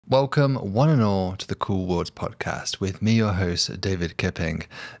Welcome, one and all, to the Cool Worlds podcast with me, your host, David Kipping.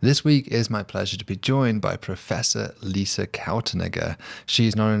 This week it is my pleasure to be joined by Professor Lisa Kaltenegger. She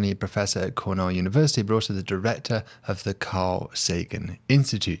is not only a professor at Cornell University, but also the director of the Carl Sagan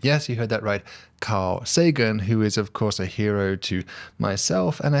Institute. Yes, you heard that right. Carl Sagan, who is, of course, a hero to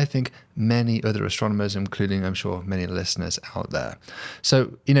myself and I think many other astronomers, including, I'm sure, many listeners out there.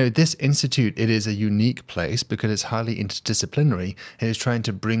 So, this institute, it is a unique place because it's highly interdisciplinary. It is trying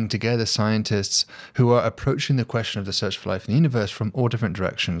to bring together scientists who are approaching the question of the search for life in the universe from all different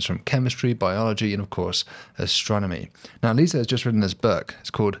directions, from chemistry, biology, and, of course, astronomy. Now, Lisa has just written this book.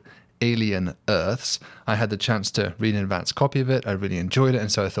 It's called Alien Earths. I had the chance to read an advanced copy of it. I really enjoyed it.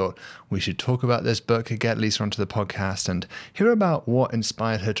 And so I thought we should talk about this book, get Lisa onto the podcast and hear about what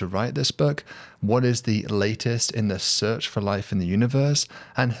inspired her to write this book, what is the latest in the search for life in the universe,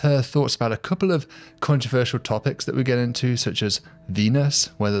 and her thoughts about a couple of controversial topics that we get into, such as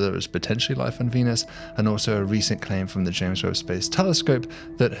Venus, whether there is potentially life on Venus, and also a recent claim from the James Webb Space Telescope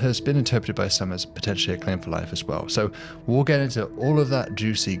that has been interpreted by some as potentially a claim for life as well. So we'll get into all of that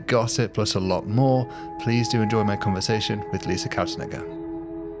juicy gossip plus a lot more. Please do enjoy my conversation with Lisa Kaltenegger.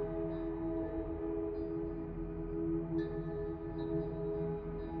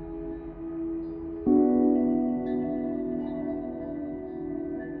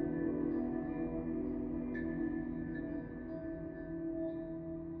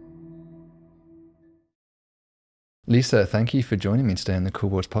 Lisa, thank you for joining me today on the Cool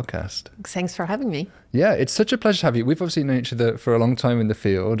Worlds podcast. Thanks for having me. Yeah, it's such a pleasure to have you. We've obviously known each other for a long time in the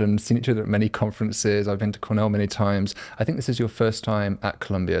field and seen each other at many conferences. I've been to Cornell many times. I think this is your first time at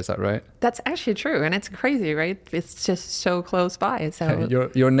Columbia, is that right? That's actually true, and it's crazy, right? It's just so close by. So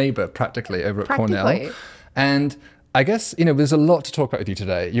okay, you're a neighbor practically over at Cornell. And I guess, there's a lot to talk about with you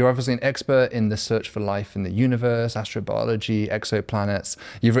today. You're obviously an expert in the search for life in the universe, astrobiology, exoplanets.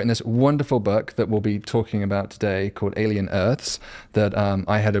 You've written this wonderful book that we'll be talking about today called Alien Earths that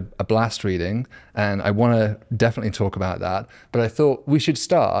I had a blast reading, and I want to definitely talk about that. But I thought we should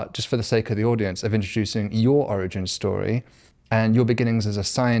start, just for the sake of the audience, of introducing your origin story and your beginnings as a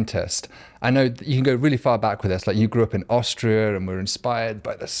scientist. I know you can go really far back with this, like you grew up in Austria and were inspired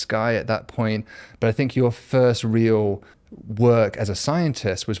by the sky at that point, but I think your first real work as a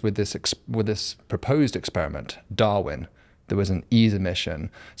scientist was with this proposed experiment, Darwin. There was an ESA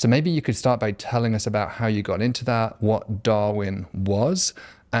mission. So maybe you could start by telling us about how you got into that, what Darwin was,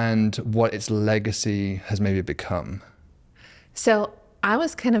 and what its legacy has maybe become. So I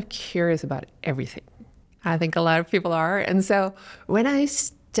was kind of curious about everything. I think a lot of people are. And so when I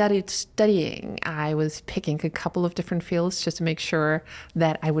started studying, I was picking a couple of different fields just to make sure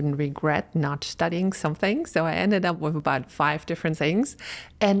that I wouldn't regret not studying something. So I ended up with about 5 different things.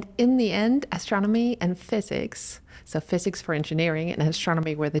 And in the end, astronomy and physics, so physics for engineering and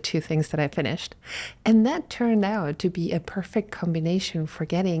astronomy were the 2 things that I finished. And that turned out to be a perfect combination for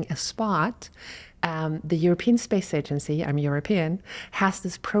getting a spot. The European Space Agency, I'm European, has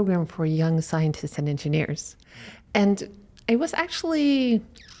this program for young scientists and engineers. And it was actually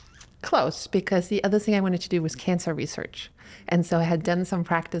close because the other thing I wanted to do was cancer research. And so I had done some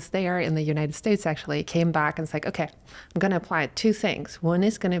practice there in the United States, actually, came back and was like, okay, I'm going to apply 2 things. One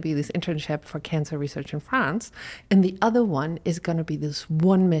is going to be this internship for cancer research in France. And the other one is going to be this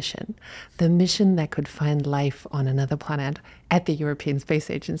one mission, the mission that could find life on another planet at the European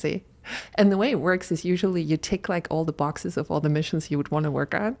Space Agency. And the way it works is usually you tick like all the boxes of all the missions you would want to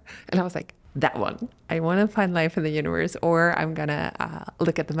work on. And I was like, that one. I want to find life in the universe, or I'm going to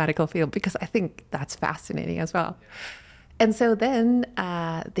look at the medical field because I think that's fascinating as well. And so then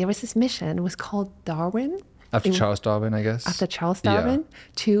there was this mission. It was called Darwin. After Charles Darwin, I guess. After Charles Darwin,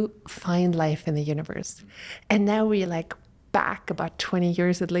 to find life in the universe. And now we're like back about 20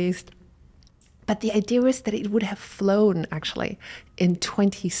 years at least. But the idea was that it would have flown actually in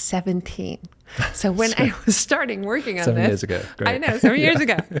 2017. So when I was starting working on 7 years ago. Great. I know, 7 years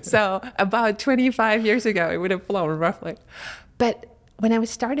ago. So about 25 years ago, it would have flown roughly. But when I was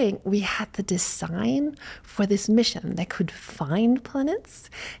starting, we had the design for this mission that could find planets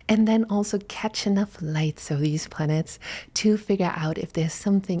and then also catch enough light of these planets to figure out if there's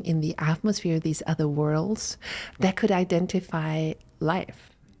something in the atmosphere of these other worlds that could identify life.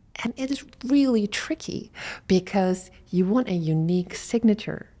 And it is really tricky because you want a unique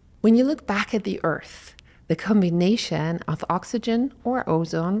signature. When you look back at the Earth, the combination of oxygen or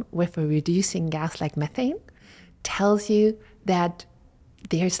ozone with a reducing gas like methane tells you that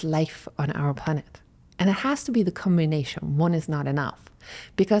there's life on our planet. And it has to be the combination. One is not enough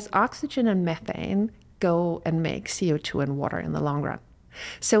because oxygen and methane go and make CO2 and water in the long run.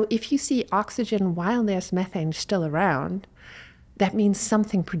 So if you see oxygen while there's methane still around, that means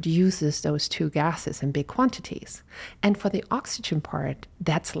something produces those two gases in big quantities. And for the oxygen part,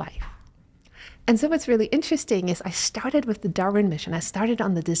 that's life. And so what's really interesting is I started with the Darwin mission. I started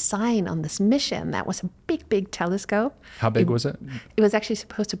on the design on this mission. That was a big, big telescope. How big was it? It was actually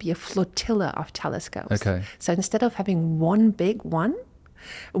supposed to be a flotilla of telescopes. Okay. So instead of having one big one,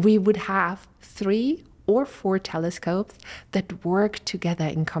 we would have 3 or 4 telescopes that work together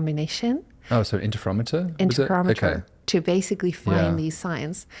in combination. Oh, so interferometer? Interferometer. Okay. To basically find Yeah. these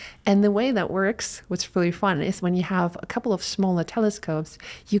signs. And the way that works, what's really fun, is when you have a couple of smaller telescopes,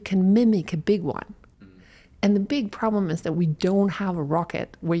 you can mimic a big one. And the big problem is that we don't have a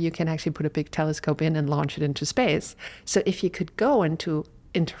rocket where you can actually put a big telescope in and launch it into space. So if you could go into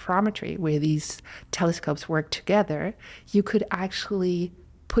interferometry, where these telescopes work together, you could actually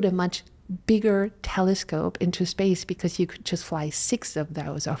put a much bigger telescope into space, because you could just fly 6 of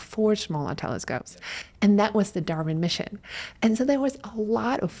those or 4 smaller telescopes. And that was the Darwin mission. And so there was a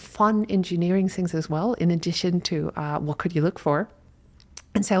lot of fun engineering things as well, in addition to what could you look for.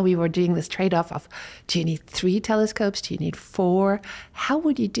 And so we were doing this trade-off of, do you need 3 telescopes? Do you need 4? How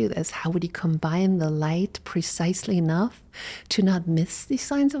would you do this? How would you combine the light precisely enough to not miss the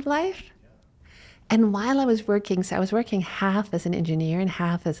signs of life? And while I was working, so I was working half as an engineer and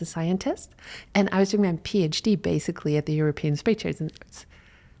half as a scientist. And I was doing my PhD basically at the European Space Agency.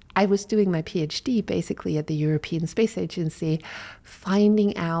 I was doing my PhD basically at the European Space Agency,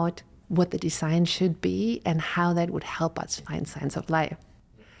 finding out what the design should be and how that would help us find signs of life.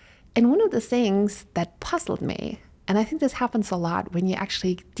 And one of the things that puzzled me, and I think this happens a lot when you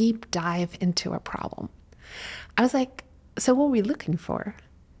actually deep dive into a problem, I was like, so what are we looking for?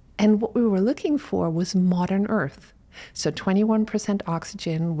 And what we were looking for was modern Earth. So 21%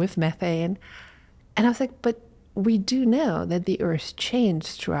 oxygen with methane. And I was like, but we do know that the Earth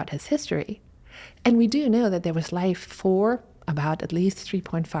changed throughout its history. And we do know that there was life for about at least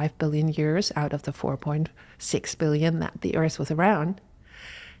 3.5 billion years out of the 4.6 billion that the Earth was around.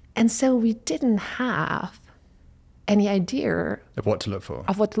 And so we didn't have any idea Of what to look for.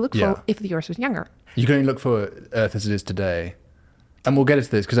 For if the Earth was younger. You can only look for Earth as it is today. And we'll get into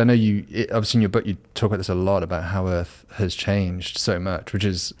this, because I know obviously in your book, you talk about this a lot, about how Earth has changed so much, which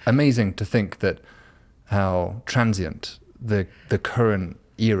is amazing to think that how transient the current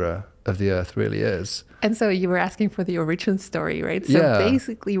era of the Earth really is. And so you were asking for the origin story, right? So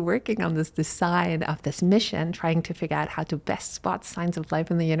basically working on this design of this mission, trying to figure out how to best spot signs of life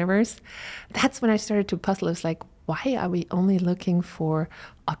in the universe, that's when I started to puzzle. It was like, why are we only looking for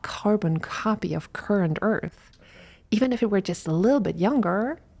a carbon copy of current Earth? Even if it were just a little bit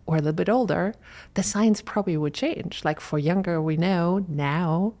younger or a little bit older, the signs probably would change. Like for younger, we know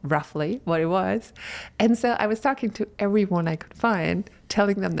now roughly what it was. And so I was talking to everyone I could find,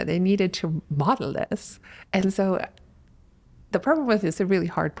 telling them that they needed to model this. And so the problem was, it's a really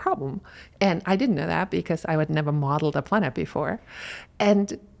hard problem. And I didn't know that because I had never modeled a planet before.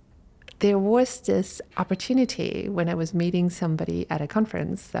 And there was this opportunity when I was meeting somebody at a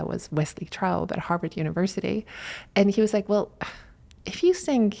conference, that was Wesley Traub at Harvard University. And he was like, well, if you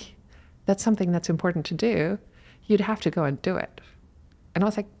think that's something that's important to do, you'd have to go and do it. And I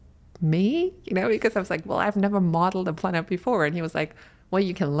was like, me? Because I was like, well, I've never modeled a planet before. And he was like, well,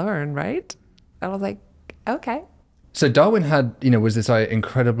 you can learn, right? And I was like, okay. So Darwin had, was this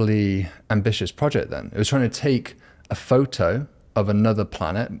incredibly ambitious project then. It was trying to take a photo of another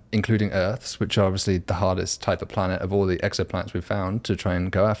planet, including Earth's, which are obviously the hardest type of planet of all the exoplanets we've found to try and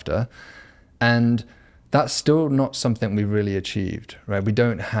go after. And that's still not something we really achieved, right? We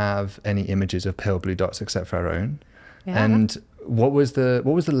don't have any images of pale blue dots except for our own. Yeah. And what was the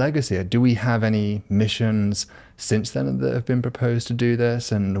legacy? Do we have any missions since then that have been proposed to do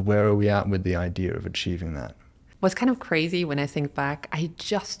this? And where are we at with the idea of achieving that? What's kind of crazy when I think back, I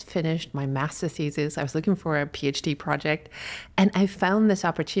just finished my master's thesis. I was looking for a PhD project, and I found this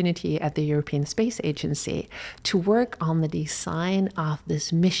opportunity at the European Space Agency to work on the design of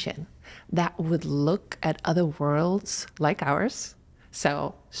this mission that would look at other worlds like ours,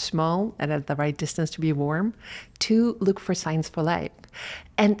 so small and at the right distance to be warm, to look for signs for life.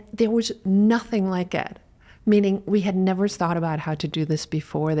 And there was nothing like it. Meaning we had never thought about how to do this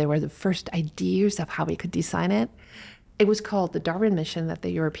before. They were the first ideas of how we could design it. It was called the Darwin mission at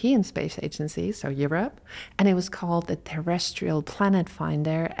the European Space Agency, so Europe, and it was called the Terrestrial Planet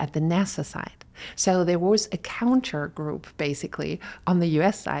Finder at the NASA side. So there was a counter group basically on the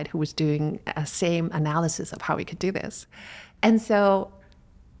US side who was doing a same analysis of how we could do this. And so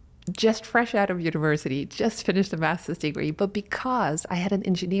just fresh out of university, just finished a master's degree, but because I had an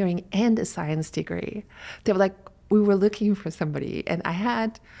engineering and a science degree, they were like, we were looking for somebody, and I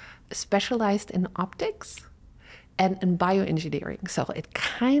had specialized in optics and bioengineering. So it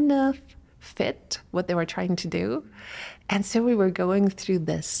kind of fit what they were trying to do. And so we were going through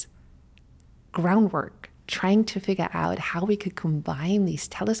this groundwork, trying to figure out how we could combine these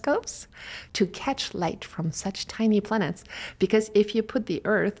telescopes to catch light from such tiny planets. Because if you put the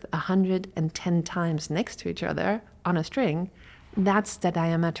Earth 110 times next to each other on a string, that's the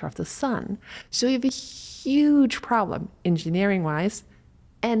diameter of the sun. So we have a huge problem engineering-wise,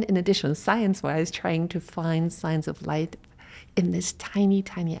 and in addition, science-wise, trying to find signs of light in this tiny,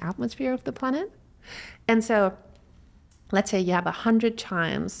 tiny atmosphere of the planet. And so let's say you have 100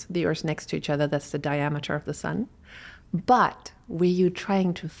 times the Earth next to each other, that's the diameter of the sun. But where you're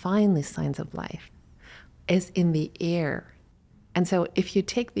trying to find these signs of life is in the air. And so if you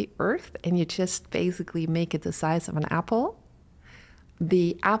take the Earth and you just basically make it the size of an apple,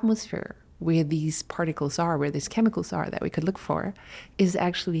 the atmosphere where these particles are, where these chemicals are that we could look for, is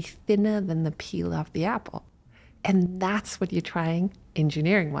actually thinner than the peel of the apple. And that's what you're trying,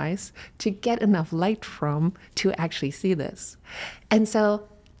 engineering-wise, to get enough light from to actually see this. And so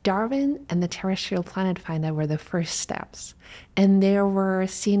Darwin and the Terrestrial Planet Finder were the first steps. And they were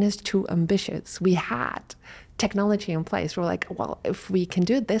seen as too ambitious. We had technology in place. We're like, well, if we can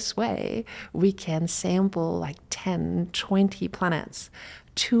do it this way, we can sample like 10, 20 planets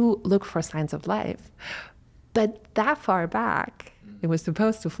to look for signs of life. But that far back, it was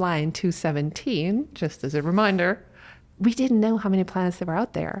supposed to fly in 2017, just as a reminder, we didn't know how many planets there were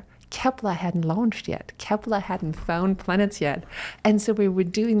out there. Kepler hadn't launched yet. Kepler hadn't found planets yet. And so we were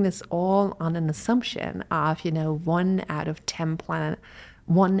doing this all on an assumption of, 1 out of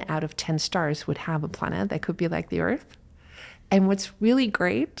 10 stars would have a planet that could be like the Earth. And what's really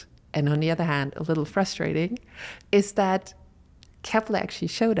great, and on the other hand, a little frustrating, is that Kepler actually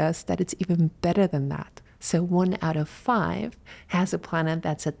showed us that it's even better than that. So 1 out of 5 has a planet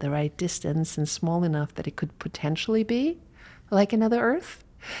that's at the right distance and small enough that it could potentially be like another Earth.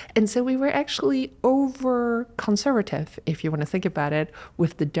 And so we were actually over conservative, if you want to think about it,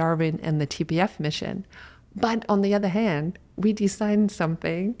 with the Darwin and the TPF mission. But on the other hand, we designed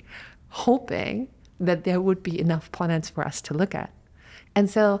something hoping that there would be enough planets for us to look at. And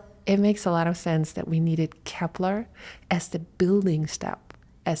so it makes a lot of sense that we needed Kepler as the building step,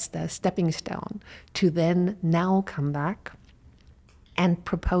 as the stepping stone, to then now come back and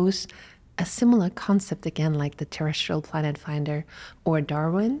propose a similar concept again, like the Terrestrial Planet Finder or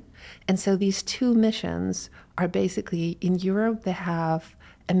Darwin. And so these two missions are basically, in Europe, they have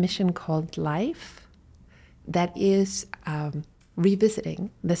a mission called LIFE that is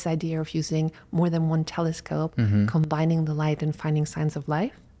revisiting this idea of using more than one telescope, combining the light and finding signs of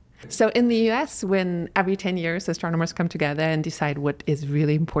life. So in the US, when every 10 years astronomers come together and decide what is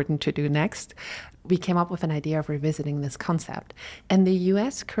really important to do next, we came up with an idea of revisiting this concept. And the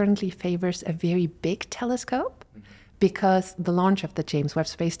US currently favors a very big telescope because the launch of the James Webb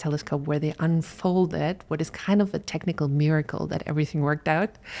Space Telescope, where they unfolded what is kind of a technical miracle that everything worked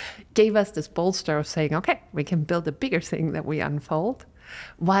out, gave us this bolster of saying, okay, we can build a bigger thing that we unfold.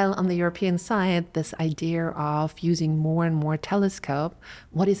 While on the European side, this idea of using more and more telescope,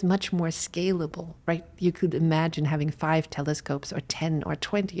 what is much more scalable, right? You could imagine having 5 telescopes or 10 or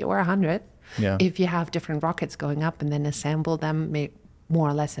 20 or 100 if you have different rockets going up and then assemble them more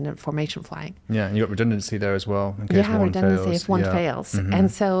or less in a formation flying. Yeah, and you got redundancy there as well in case one redundancy fails. if one fails.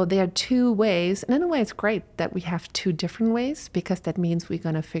 And so there are 2 ways, and in a way it's great that we have 2 different ways because that means we're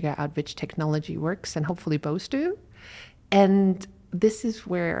going to figure out which technology works and hopefully both do. And this is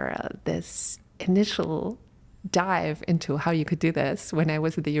where this initial dive into how you could do this when I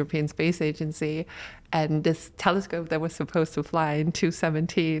was at the European Space Agency and this telescope that was supposed to fly in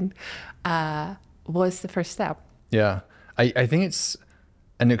 2017 was the first step. Yeah, I think it's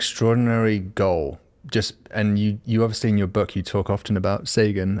an extraordinary goal. And you obviously in your book, you talk often about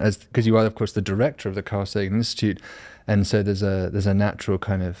Sagan because you are, of course, the director of the Carl Sagan Institute. And so there's a natural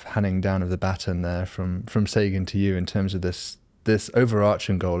kind of handing down of the baton there from Sagan to you in terms of this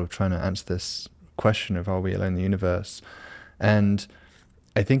overarching goal of trying to answer this question of, are we alone in the universe? And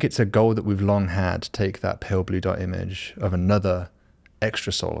I think it's a goal that we've long had, to take that pale blue dot image of another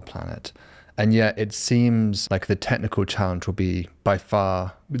extrasolar planet. And yet it seems like the technical challenge will be by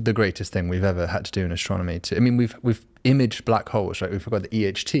far the greatest thing we've ever had to do in astronomy. We've imaged black holes, right? We've got the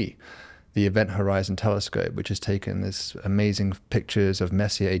EHT, the Event Horizon Telescope, which has taken this amazing pictures of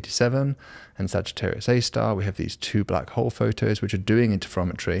Messier 87 and Sagittarius A star. We have these 2 black hole photos, which are doing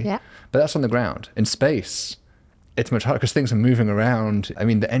interferometry. Yeah. But that's on the ground. In space, it's much harder because things are moving around. I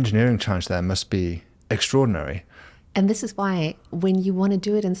mean, the engineering challenge there must be extraordinary. And this is why when you want to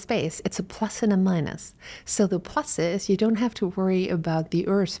do it in space, it's a plus and a minus. So the plus is you don't have to worry about the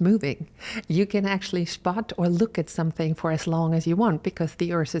Earth moving. You can actually spot or look at something for as long as you want because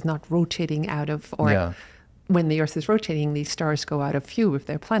the Earth is not rotating out of, or when the Earth is rotating, these stars go out of view with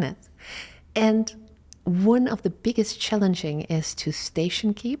their planets. And one of the biggest challenging is to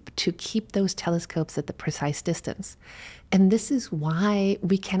keep those telescopes at the precise distance. And this is why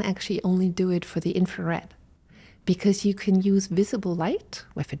we can actually only do it for the infrared. Because you can use visible light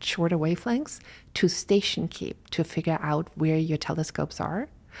with its shorter wavelengths to station keep, to figure out where your telescopes are.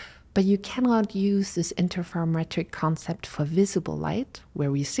 But you cannot use this interferometric concept for visible light,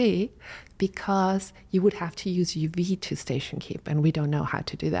 where we see, because you would have to use UV to station keep, and we don't know how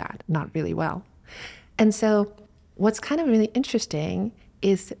to do that, not really well. And so what's kind of really interesting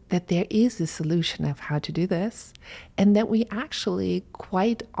is that there is a solution of how to do this, and that we actually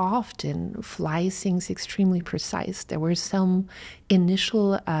quite often fly things extremely precise. There were some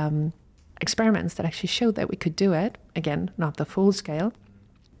initial experiments that actually showed that we could do it. Again, not the full scale.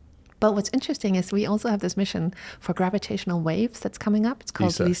 But what's interesting is we also have this mission for gravitational waves that's coming up. It's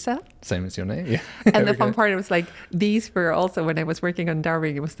called Lisa. Same as your name, yeah. And the fun part was like, these were also, when I was working on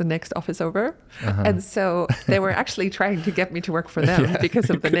Darwin, it was the next office over. And so they were actually trying to get me to work for them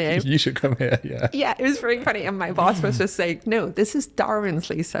because of the name. You should come here, yeah. Yeah, it was very funny. And my boss was just saying, no, this is Darwin's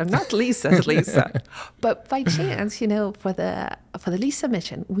Lisa, not Lisa's Lisa. But by chance, you know, for the Lisa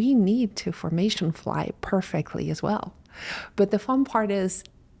mission, we need to formation fly perfectly as well. But the fun part is,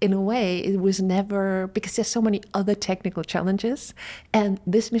 in a way, it was never, because there's so many other technical challenges, and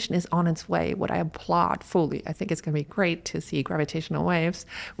this mission is on its way. What I applaud fully, I think it's going to be great to see gravitational waves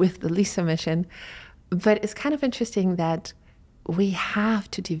with the Lisa mission. But it's kind of interesting that we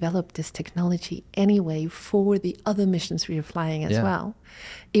have to develop this technology anyway for the other missions we are flying as well.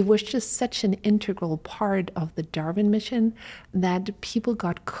 It was just such an integral part of the Darwin mission that people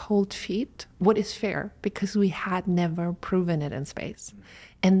got cold feet, what is fair, because we had never proven it in space.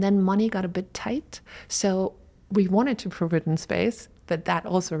 And then money got a bit tight. So we wanted to prove it in space, but that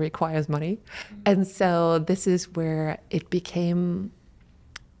also requires money. And so this is where it became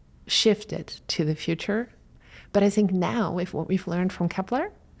shifted to the future. But I think now, with what we've learned from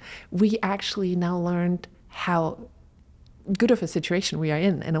Kepler, we actually now learned how good of a situation we are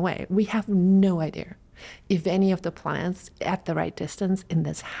in a way. We have no idea if any of the planets at the right distance in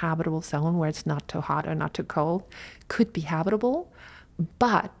this habitable zone where it's not too hot or not too cold could be habitable.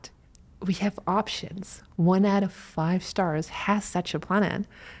 But we have options. 1 out of 5 stars has such a planet,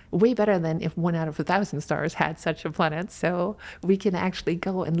 way better than if 1 out of 1,000 stars had such a planet. So we can actually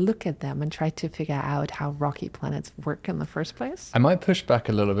go and look at them and try to figure out how rocky planets work in the first place. I might push back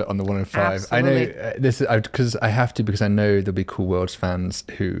a little bit on the 1 in 5. Absolutely. I know this is because I have to, because I know there'll be Cool Worlds fans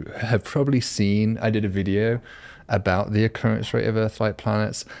who have probably seen, I did a video about the occurrence rate of Earth-like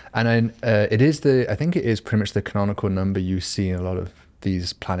planets, and I think it is pretty much the canonical number you see in a lot of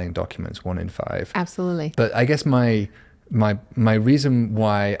these planning documents, 1 in 5. Absolutely. But I guess my reason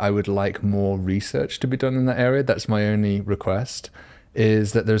why I would like more research to be done in that area, that's my only request,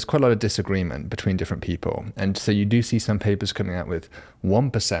 is that there's quite a lot of disagreement between different people. And so you do see some papers coming out with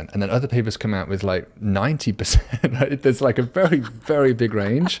 1%, and then other papers come out with like 90%. Right? There's like a very, very big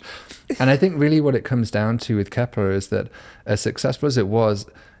range. And I think really what it comes down to with Kepler is that as successful as it was,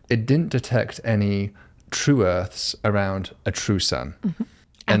 it didn't detect any true Earths around a true sun.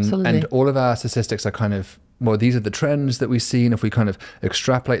 And all of our statistics are kind of, well, these are the trends that we see, and if we kind of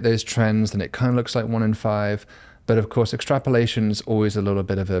extrapolate those trends, then it kind of looks like 1 in 5. But of course, extrapolation's always a little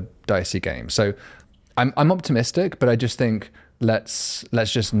bit of a dicey game. So I'm optimistic, but I just think let's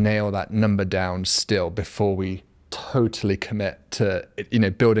just nail that number down still before we totally commit to, you know,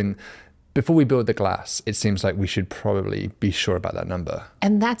 building. Before we build the glass, it seems like we should probably be sure about that number.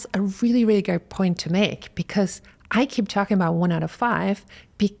 And that's a really, really great point to make, because I keep talking about 1 out of 5,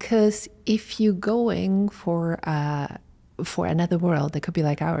 because if you're going for another world that could be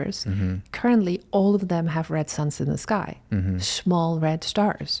like ours, currently all of them have red suns in the sky, small red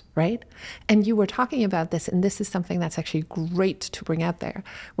stars, right? And you were talking about this, and this is something that's actually great to bring out there.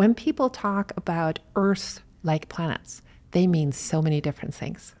 When people talk about Earth-like planets, they mean so many different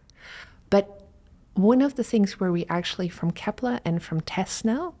things. But one of the things where we actually, from Kepler and from tests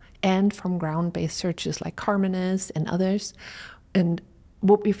now, and from ground-based searches like Carmenes and others, and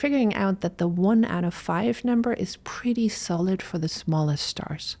what we're figuring out that the 1 out of 5 number is pretty solid for the smallest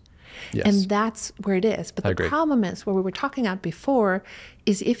stars. Yes. And that's where it is. But the problem is, what we were talking about before,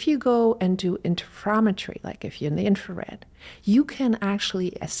 is if you go and do interferometry, like if you're in the infrared, you can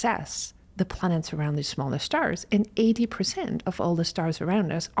actually assess the planets around these smaller stars, and 80% of all the stars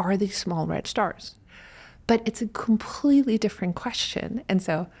around us are these small red stars. But it's a completely different question. And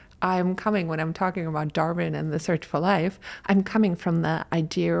so when I'm talking about Darwin and the search for life, I'm coming from the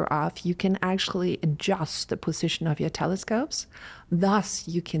idea of you can actually adjust the position of your telescopes. Thus,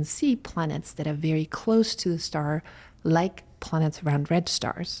 you can see planets that are very close to the star, like planets around red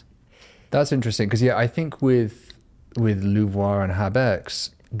stars. That's interesting because, I think with LUVOIR and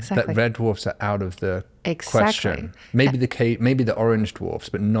HabEx, that red dwarfs are out of the question. Maybe the orange dwarfs,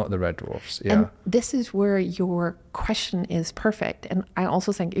 but not the red dwarfs. Yeah. And this is where your question is perfect. And I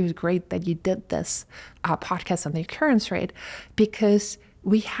also think it was great that you did this podcast on the occurrence rate, because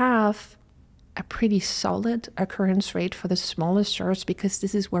we have a pretty solid occurrence rate for the smallest stars, because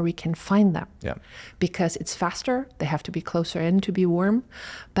this is where we can find them. Yeah. Because it's faster, they have to be closer in to be warm.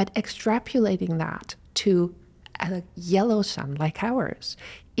 But extrapolating that to a yellow sun like ours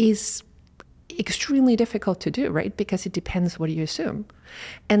is extremely difficult to do, right? Because it depends what you assume.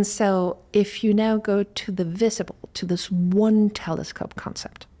 And so if you now go to the visible, to this one telescope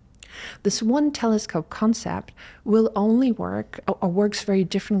concept, this one telescope concept will only work, or works very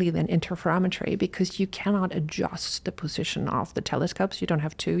differently than interferometry, because you cannot adjust the position of the telescopes. You don't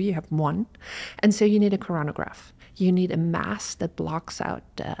have two, you have one. And so you need a coronagraph. You need a mask that blocks out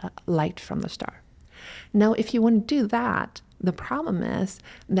light from the star. Now, if you want to do that, the problem is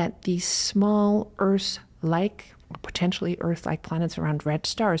that these small Earth-like, or potentially Earth-like planets around red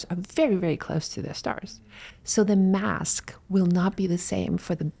stars are very, very close to their stars. So the mask will not be the same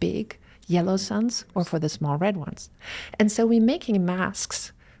for the big yellow suns or for the small red ones. And so we're making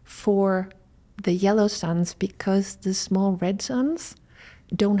masks for the yellow suns because the small red suns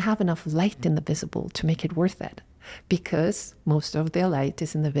don't have enough light in the visible to make it worth it, because most of their light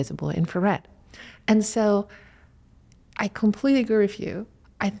is in the visible infrared. And so I completely agree with you.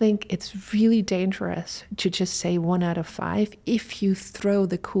 I think it's really dangerous to just say 1 out of 5 if you throw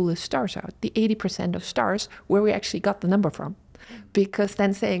the coolest stars out, the 80% of stars where we actually got the number from. Because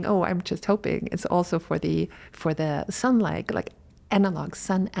then saying, oh, I'm just hoping it's also for the sun-like, like analog,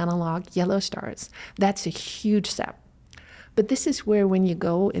 sun analog yellow stars. That's a huge step. But this is where, when you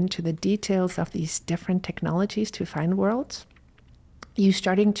go into the details of these different technologies to find worlds, you're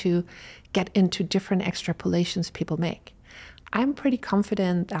starting to get into different extrapolations people make. I'm pretty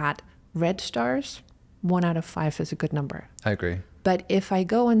confident that red stars, 1 out of 5 is a good number. I agree. But if I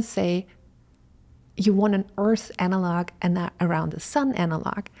go and say you want an Earth analog and around the sun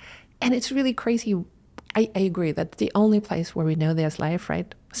analog, and it's really crazy, I agree that the only place where we know there's life,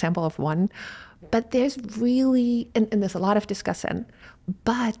 right? Sample of 1. But there's really, and there's a lot of discussion,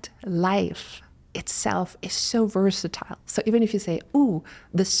 but life itself is so versatile. So even if you say, ooh,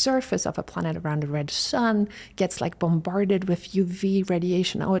 the surface of a planet around a red sun gets like bombarded with UV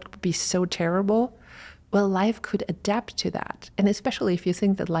radiation, oh, it would be so terrible. Well, life could adapt to that. And especially if you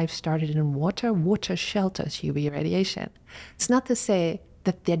think that life started in water, water shelters UV radiation. It's not to say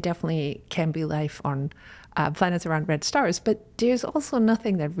that there definitely can be life on planets around red stars, but there's also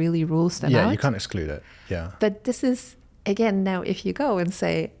nothing that really rules them out. Yeah, you can't exclude it. Yeah. But this is, again, now if you go and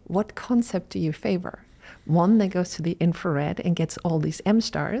say, what concept do you favor? One that goes to the infrared and gets all these M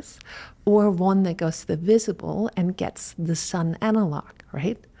stars, or one that goes to the visible and gets the sun analog,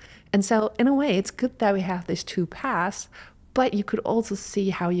 right? And so in a way, it's good that we have these two paths, but you could also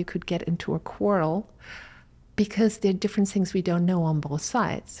see how you could get into a quarrel, because there are different things we don't know on both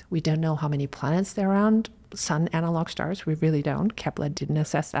sides. We don't know how many planets there are around sun analog stars. We really don't. Kepler didn't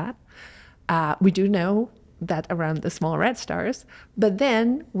assess that. We do know that around the small red stars, but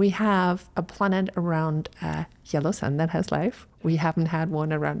then we have a planet around a yellow sun that has life. We haven't had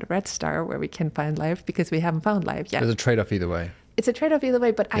one around a red star where we can find life, because we haven't found life yet. There's a trade-off either way. It's a trade-off either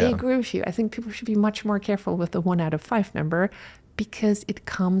way, but I agree with you. I think people should be much more careful with the 1 out of 5 number, because it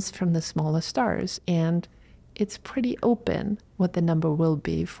comes from the smallest stars, and it's pretty open what the number will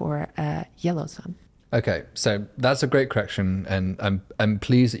be for a yellow sun. Okay, so that's a great correction, and I'm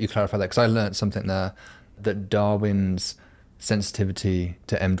pleased that you clarified that, because I learned something there, that Darwin's sensitivity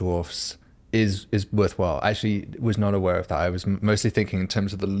to M dwarfs is worthwhile. I actually was not aware of that. I was mostly thinking in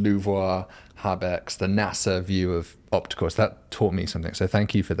terms of the LUVOIR, HabEx, the NASA view of opticals. That taught me something, so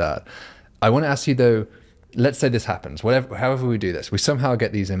thank you for that. I want to ask you though, let's say this happens, however we do this, we somehow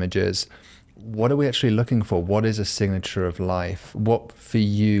get these images. What are we actually looking for? What is a signature of life? What for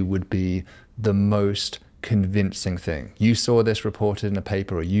you would be the most convincing thing? You saw this reported in a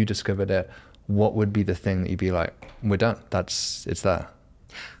paper, or you discovered it. What would be the thing that you'd be like, we're done, it's there?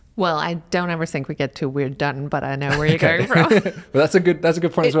 Well, I don't ever think we get to we're done, but I know where you're going from. Well, that's a good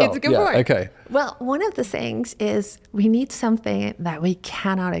point as well. It's a good point. Okay. Well, one of the things is we need something that we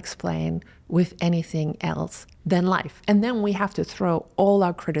cannot explain with anything else then life. And then we have to throw all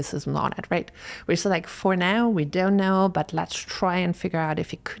our criticism on it, right? We're just like, for now, we don't know, but let's try and figure out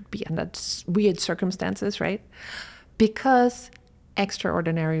if it could be under weird circumstances, right? Because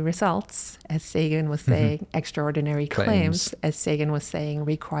extraordinary results, as Sagan was saying, extraordinary claims, as Sagan was saying,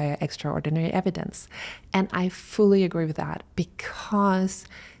 require extraordinary evidence. And I fully agree with that, because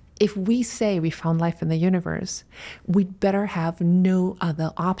if we say we found life in the universe, we'd better have no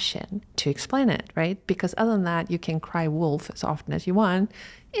other option to explain it, right? Because other than that, you can cry wolf as often as you want.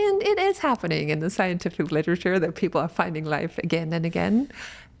 And it is happening in the scientific literature that people are finding life again and again.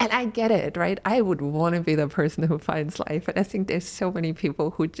 And I get it, right? I would want to be the person who finds life. And I think there's so many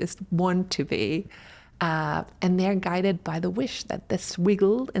people who just want to be. And they're guided by the wish that this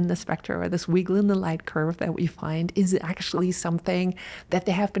wiggle in the spectra or this wiggle in the light curve that we find is actually something that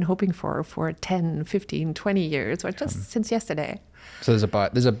they have been hoping for 10, 15, 20 years, or just since yesterday. So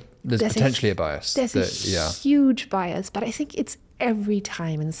there's potentially a bias. There's a huge bias, but I think it's every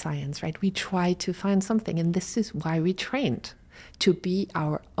time in science, right? We try to find something, and this is why we trained to be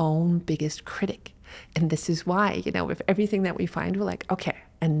our own biggest critic. And this is why, with everything that we find, we're like, okay,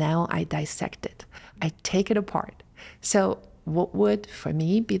 and now I dissect it. I take it apart. So what would, for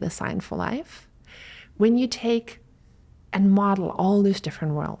me, be the sign for life? When you take and model all these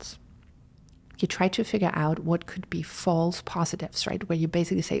different worlds, you try to figure out what could be false positives, right? Where you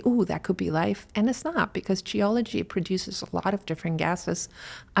basically say, oh, that could be life. And it's not, because geology produces a lot of different gases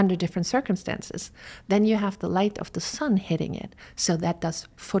under different circumstances. Then you have the light of the sun hitting it. So that does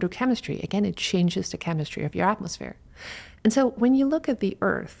photochemistry. Again, it changes the chemistry of your atmosphere. And so when you look at the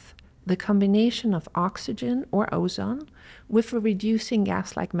Earth, the combination of oxygen or ozone with a reducing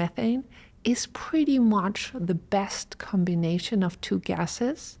gas like methane is pretty much the best combination of two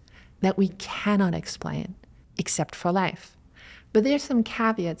gases that we cannot explain, except for life. But there's some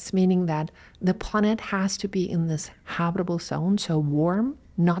caveats, meaning that the planet has to be in this habitable zone, so warm,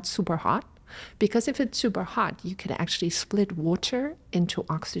 not super hot. Because if it's super hot, you could actually split water into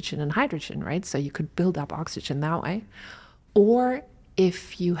oxygen and hydrogen, right? So you could build up oxygen that way. Or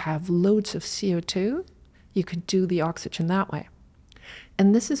if you have loads of CO2, you could do the oxygen that way.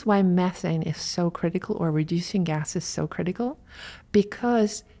 And this is why methane is so critical, or reducing gas is so critical,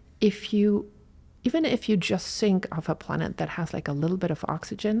 because even if you just think of a planet that has like a little bit of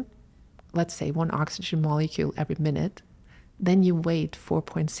oxygen, let's say one oxygen molecule every minute, then you wait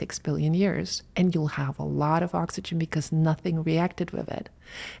 4.6 billion years and you'll have a lot of oxygen because nothing reacted with it.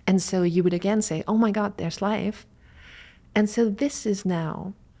 And so you would again say, oh my God, there's life. And so this is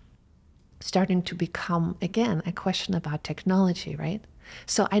now starting to become, again, a question about technology, right?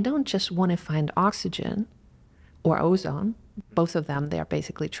 So I don't just want to find oxygen or ozone. Both of them, they are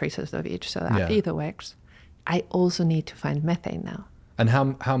basically traces of each, so that either works. I also need to find methane now. And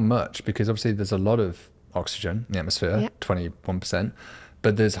how much? Because obviously there's a lot of oxygen in the atmosphere, 21%,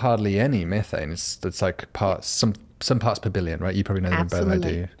 but there's hardly any methane. It's like some parts per billion, right? You probably know them better than I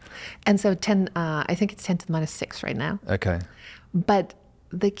do. And so I think it's 10 to the minus 6 right now. Okay. But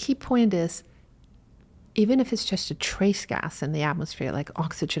the key point is, even if it's just a trace gas in the atmosphere, like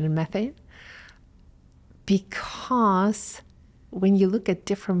oxygen and methane, because when you look at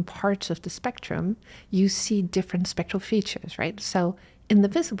different parts of the spectrum, you see different spectral features, right? So in the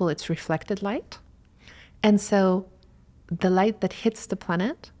visible, it's reflected light. And so the light that hits the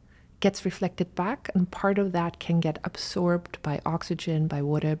planet gets reflected back, and part of that can get absorbed by oxygen, by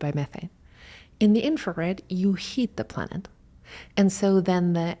water, by methane. In the infrared, you heat the planet. And so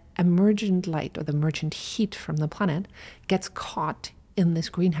then the emergent light, or the emergent heat from the planet, gets caught in these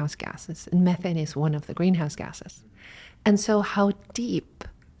greenhouse gases. And methane is one of the greenhouse gases. And so how deep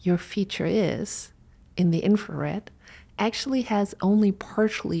your feature is in the infrared actually has only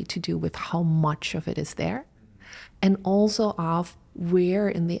partially to do with how much of it is there, and also of where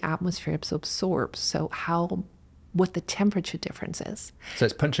in the atmosphere it's absorbed. So what the temperature difference is. So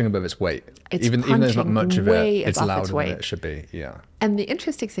it's punching above its weight. Even though there's not much of it, it's louder than it should be. Yeah. And the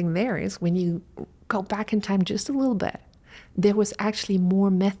interesting thing there is, when you go back in time just a little bit, there was actually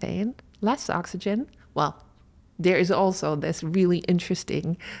more methane, less oxygen. Well, there is also this really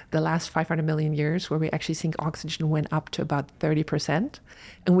interesting, the last 500 million years, where we actually think oxygen went up to about 30%.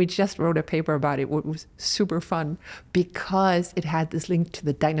 And we just wrote a paper about it, which was super fun, because it had this link to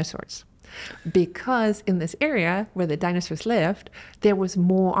the dinosaurs. Because in this area where the dinosaurs lived, there was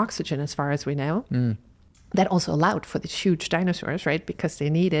more oxygen, as far as we know. That also allowed for the huge dinosaurs, right? Because they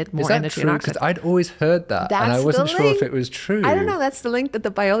needed more energy and oxygen. Because I'd always heard that, and I wasn't sure if it was true. I don't know. That's the link that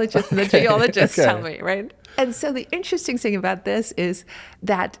the biologists and the geologists tell me, right? And so the interesting thing about this is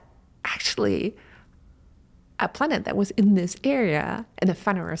that actually a planet that was in this area in the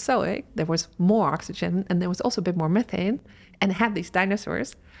Phanerozoic, there was more oxygen and there was also a bit more methane and had these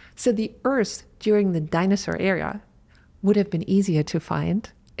dinosaurs. So the Earth during the dinosaur era would have been easier to find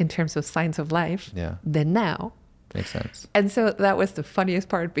in terms of signs of life than now. Makes sense. And so that was the funniest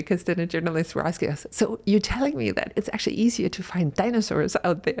part, because then the journalists were asking us, so you're telling me that it's actually easier to find dinosaurs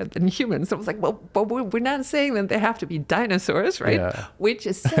out there than humans? I was like, well, but we're not saying that they have to be dinosaurs, right? Yeah. We're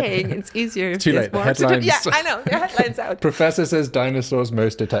just saying it's easier if Too there's late. more The oxygen. headlines. Yeah, I know. The headline's out. Professor says dinosaurs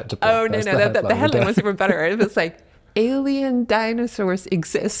most detectable. Oh, no, That's no. The headline was even better. It was like, alien dinosaurs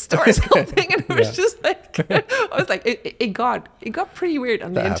exist or something. And it was just like, I was like, it got pretty weird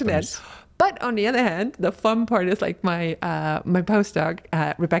on the internet. Happens. But on the other hand, the fun part is like my postdoc,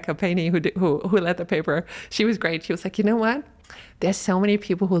 Rebecca Paney, who led the paper. She was great. She was like, you know what? There's so many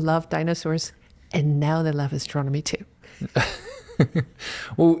people who love dinosaurs, and now they love astronomy too.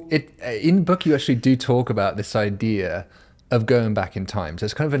 Well, in the book, you actually do talk about this idea of going back in time. So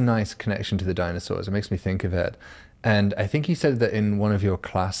it's kind of a nice connection to the dinosaurs. It makes me think of it. And I think you said that in one of your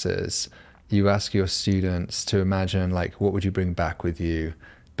classes, you ask your students to imagine, like, what would you bring back with you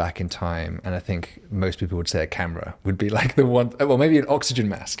back in time? And I think most people would say a camera would be like the one, well, maybe an oxygen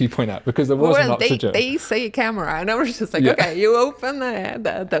mask, you point out, because there wasn't oxygen. They say camera, and I was just like, okay, you open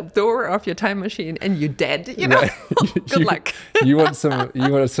the door of your time machine and you're dead, you know. Good luck. you want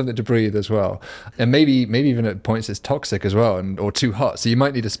something to breathe as well, and maybe even at points it's toxic as well, or too hot, so you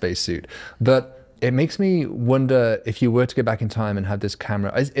might need a spacesuit. But it makes me wonder, if you were to go back in time and have this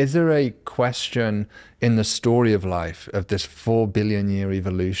camera, is there a question in the story of life, of this 4 billion year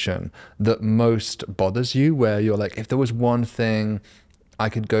evolution, that most bothers you, where you're like, if there was one thing I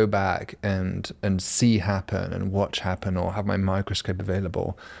could go back and see happen and watch happen, or have my microscope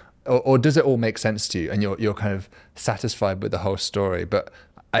available, or does it all make sense to you and you're kind of satisfied with the whole story? But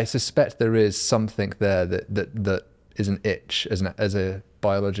I suspect there is something there that is an itch as a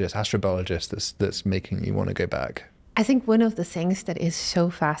biologist, astrobiologist, that's making you want to go back. I think one of the things that is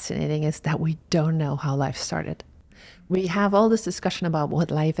so fascinating is that we don't know how life started. We have all this discussion about what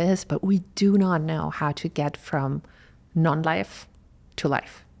life is, but we do not know how to get from non-life to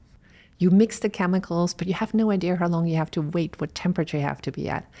life. You mix the chemicals, but you have no idea how long you have to wait, what temperature you have to be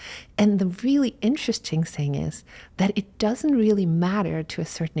at. And the really interesting thing is that it doesn't really matter, to a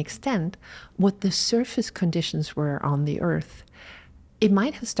certain extent, what the surface conditions were on the Earth. It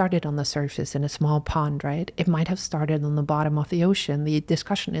might have started on the surface in a small pond, right? It might have started on the bottom of the ocean. The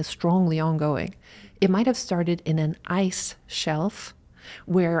discussion is strongly ongoing. It might have started in an ice shelf,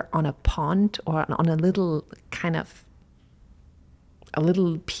 where on a pond or on a little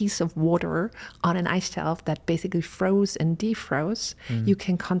piece of water on an ice shelf that basically froze and defroze, you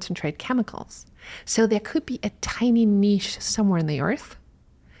can concentrate chemicals. So there could be a tiny niche somewhere in the Earth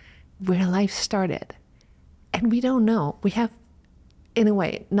where life started. And we don't know. We have, in a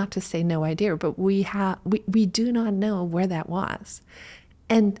way, not to say no idea, but we do not know where that was.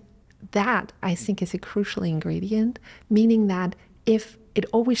 And that, I think, is a crucial ingredient, meaning that if it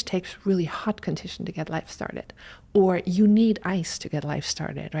always takes really hot condition to get life started, or you need ice to get life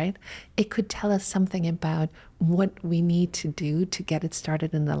started, right? It could tell us something about what we need to do to get it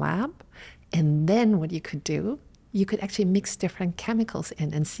started in the lab. And then what you could do, you could actually mix different chemicals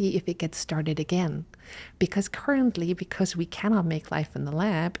in and see if it gets started again. Because currently, because we cannot make life in the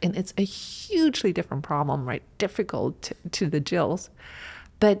lab, and it's a hugely different problem, right? Difficult to the gills.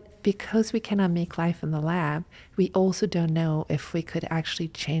 But because we cannot make life in the lab, we also don't know if we could actually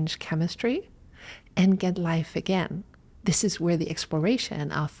change chemistry and get life again. This is where the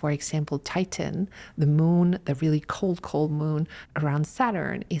exploration of, for example, Titan, the moon, the really cold moon around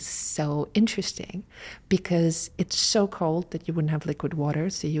Saturn, is so interesting, because it's so cold that you wouldn't have liquid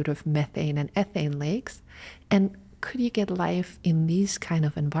water, so you'd have methane and ethane lakes. And could you get life in these kind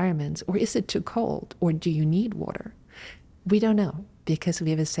of environments, or is it too cold, or do you need water? We don't know, because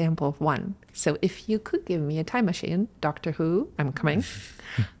we have a sample of one. So if you could give me a time machine, Doctor Who, I'm coming,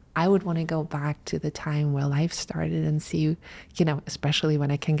 I would want to go back to the time where life started and see, especially when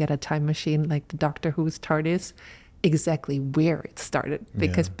I can get a time machine like the Doctor Who's TARDIS, exactly where it started.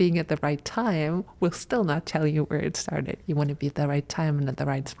 Because being at the right time will still not tell you where it started. You want to be at the right time and at the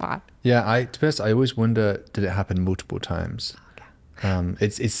right spot. Yeah, to be honest, I always wonder, did it happen multiple times?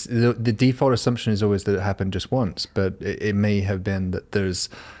 It's the default assumption is always that it happened just once, but it may have been that there's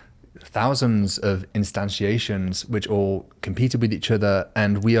thousands of instantiations which all competed with each other,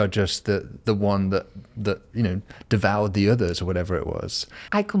 and we are just the one that devoured the others, or whatever it was.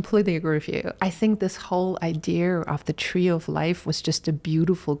 I completely agree with you. I think this whole idea of the tree of life was just a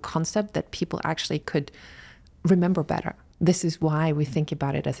beautiful concept that people actually could remember better. this is why we think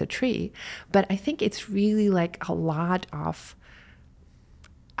about it as a tree. But I think it's really like a lot of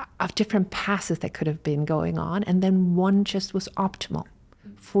different passes that could have been going on, and then one just was optimal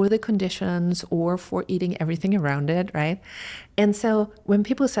for the conditions or for eating everything around it, right? And so when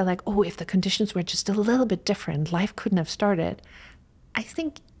people say like, oh, if the conditions were just a little bit different, life couldn't have started. I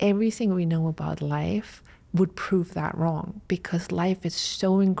think everything we know about life would prove that wrong, because life is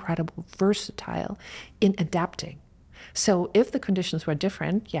so incredibly versatile in adapting. So if the conditions were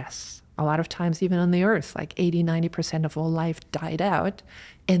different, yes, a lot of times even on the earth, like 80–90% of all life died out.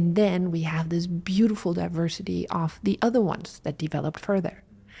 And then we have this beautiful diversity of the other ones that developed further.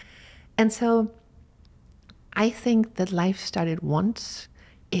 And so I think that life started once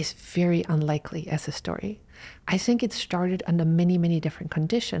is very unlikely as a story. I think it started under many, many different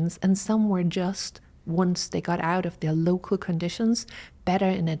conditions, and some were just, once they got out of their local conditions, better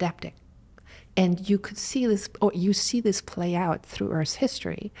in adapting. And you could see this, or you see this play out through Earth's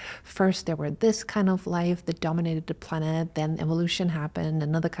history. First, there were this kind of life that dominated the planet. Then evolution happened.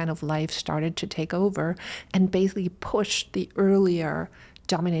 Another kind of life started to take over and basically pushed the earlier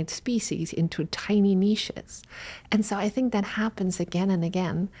dominant species into tiny niches. And so I think that happens again and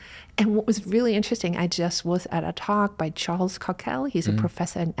again. And what was really interesting, I just was at a talk by Charles Cockell. He's a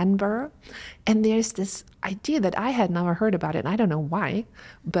professor in Edinburgh. And there's this idea that I had never heard about it. And I don't know why,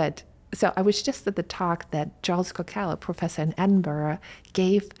 but so I was just at the talk that Charles Cockell, a professor in Edinburgh,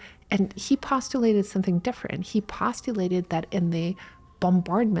 gave, and he postulated something different. He postulated that in the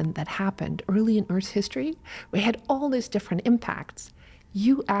bombardment that happened early in Earth's history, we had all these different impacts.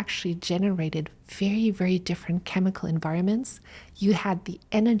 You actually generated very, very different chemical environments. You had the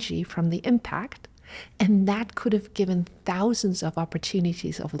energy from the impact, and that could have given thousands of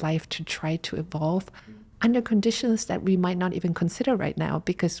opportunities of life to try to evolve under conditions that we might not even consider right now,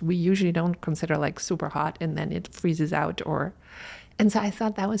 because we usually don't consider like super hot and then it freezes out. And so I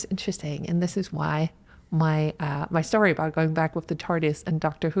thought that was interesting. And this is why my story about going back with the TARDIS and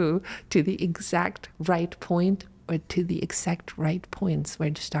Doctor Who to the exact right point, or to the exact right points where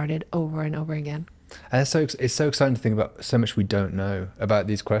it started over and over again. And it's so exciting to think about so much we don't know about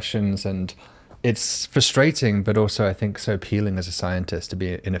these questions, and it's frustrating, but also I think so appealing as a scientist to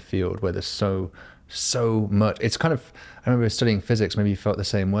be in a field where there's so much. It's kind of, I remember studying physics, maybe you felt the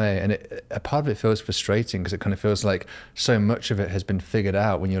same way, and a part of it feels frustrating because it kind of feels like so much of it has been figured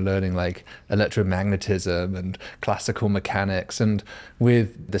out when you're learning like electromagnetism and classical mechanics. And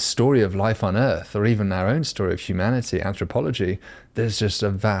with the story of life on Earth, or even our own story of humanity, anthropology, there's just a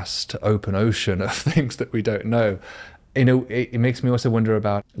vast open ocean of things that we don't know. You know, it makes me also wonder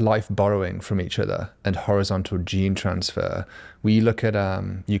about life borrowing from each other and horizontal gene transfer. We look at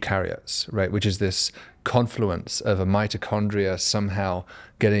eukaryotes, right, which is this confluence of a mitochondria somehow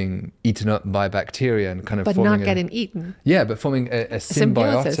getting eaten up by bacteria and kind of forming not getting eaten. Yeah, but forming a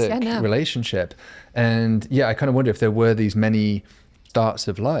symbiotic relationship. And yeah, I kind of wonder if there were these many starts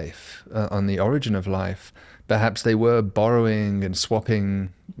of life on the origin of life. Perhaps they were borrowing and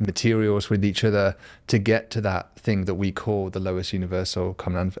swapping materials with each other to get to that thing that we call the lowest universal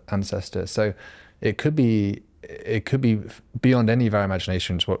common ancestor. So it could be beyond any of our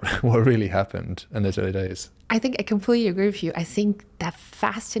imaginations what really happened in those early days. I think I completely agree with you. I think that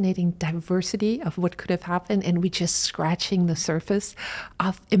fascinating diversity of what could have happened, and we just scratching the surface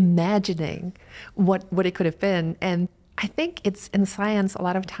of imagining what it could have been. And I think it's in science a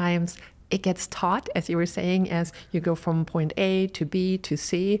lot of times it gets taught, as you were saying, as you go from point A to B to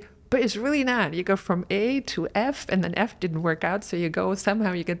C, but it's really not. You go from A to F, and then F didn't work out, so you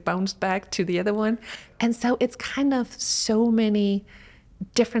get bounced back to the other one. And so it's kind of so many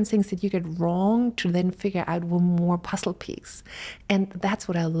different things that you get wrong to then figure out one more puzzle piece. And that's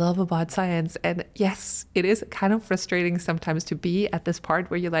what I love about science. And yes, it is kind of frustrating sometimes to be at this part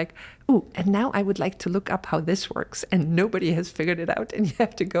where you're like, ooh, and now I would like to look up how this works. And nobody has figured it out. And you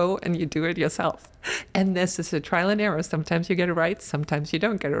have to go and you do it yourself. And this is a trial and error. Sometimes you get it right. Sometimes you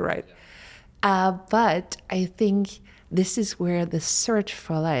don't get it right. But I think this is where the search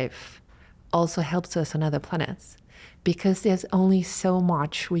for life also helps us on other planets, because there's only so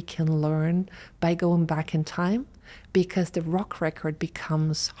much we can learn by going back in time, because the rock record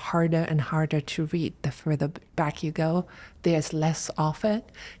becomes harder and harder to read. The further back you go, there's less of it.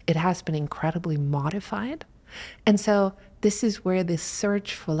 It has been incredibly modified. And so this is where this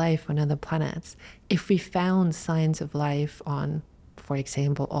search for life on other planets, if we found signs of life on, for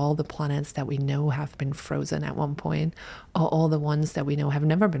example, all the planets that we know have been frozen at one point, or all the ones that we know have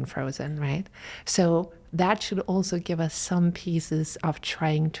never been frozen, right? So that should also give us some pieces of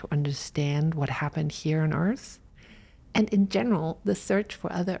trying to understand what happened here on Earth. And in general, the search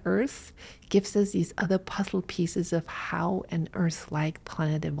for other Earths gives us these other puzzle pieces of how an Earth-like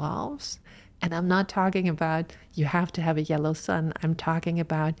planet evolves. And I'm not talking about you have to have a yellow sun. I'm talking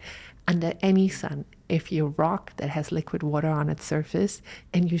about under any sun, if you rock that has liquid water on its surface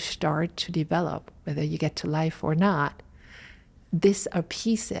and you start to develop, whether you get to life or not, these are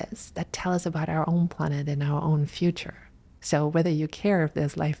pieces that tell us about our own planet and our own future. So whether you care if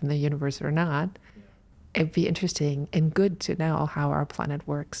there's life in the universe or not, it'd be interesting and good to know how our planet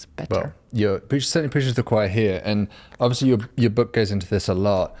works better. Well, you're certainly preaching to the choir here, and obviously your book goes into this a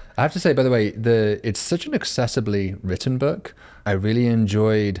lot. I have to say, by the way, it's such an accessibly written book. I really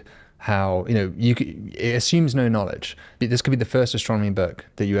enjoyed how, it assumes no knowledge. This could be the first astronomy book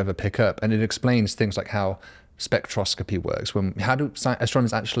that you ever pick up, and it explains things like how spectroscopy works. How do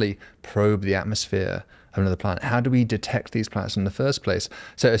astronomers actually probe the atmosphere of another planet? How do we detect these planets in the first place?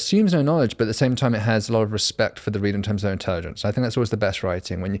 So it assumes no knowledge, but at the same time, it has a lot of respect for the reader in terms of their intelligence. I think that's always the best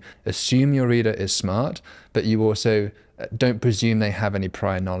writing, when you assume your reader is smart, but you also don't presume they have any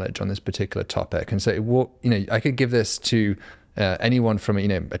prior knowledge on this particular topic. And so, I could give this to anyone from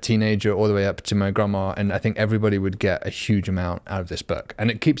a teenager all the way up to my grandma, and I think everybody would get a huge amount out of this book. And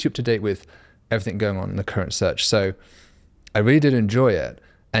it keeps you up to date with everything going on in the current search. So I really did enjoy it.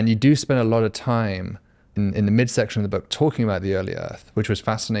 And you do spend a lot of time in the midsection of the book talking about the early Earth, which was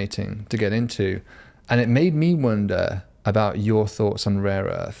fascinating to get into. And it made me wonder about your thoughts on rare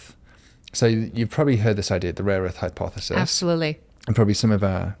Earth. So you've probably heard this idea, the rare Earth hypothesis. Absolutely. And probably some of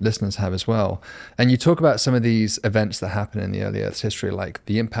our listeners have as well. And you talk about some of these events that happen in the early Earth's history, like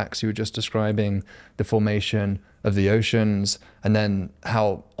the impacts you were just describing, the formation of the oceans, and then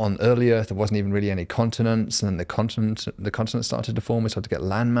how on early Earth there wasn't even really any continents, and then the continents started to form. We started to get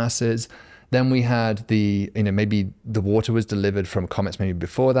land masses. Then we had maybe the water was delivered from comets maybe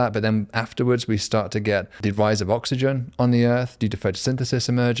before that, but then afterwards we start to get the rise of oxygen on the Earth due to photosynthesis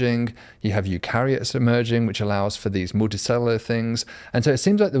emerging. You have eukaryotes emerging, which allows for these multicellular things. And so it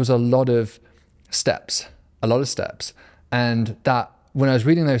seems like there was a lot of steps. And that when I was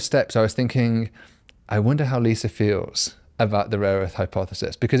reading those steps, I was thinking, I wonder how Lisa feels about the rare Earth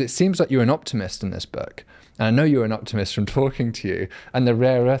hypothesis, because it seems like you're an optimist in this book. And I know you're an optimist from talking to you, and the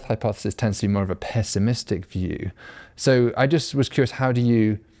rare Earth hypothesis tends to be more of a pessimistic view. So I just was curious, how do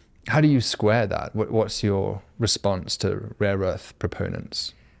you square that? What's your response to rare Earth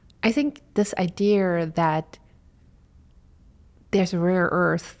proponents? I think this idea that there's a rare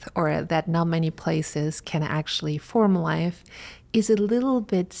Earth, or that not many places can actually form life, is a little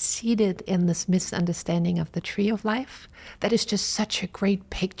bit seated in this misunderstanding of the tree of life. That is just such a great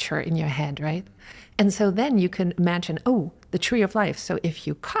picture in your head, right? And so then you can imagine, oh, the tree of life. So if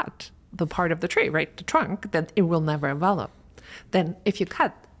you cut the part of the tree, right, the trunk, then it will never develop. Then if you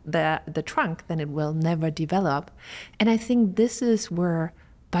cut the trunk, then it will never develop. And I think this is where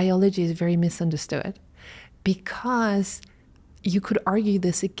biology is very misunderstood, because you could argue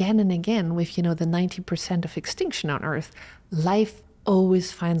this again and again with, the 90% of extinction on Earth. Life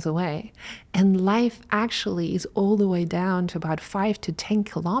always finds a way. And life actually is all the way down to about 5 to 10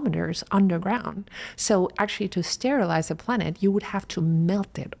 kilometers underground. So actually to sterilize a planet, you would have to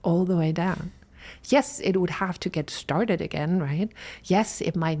melt it all the way down. Yes, it would have to get started again, right? Yes,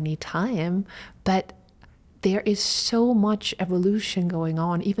 it might need time, but there is so much evolution going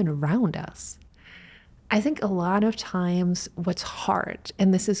on even around us. I think a lot of times what's hard,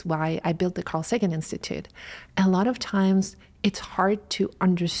 and this is why I built the Carl Sagan Institute, a lot of times it's hard to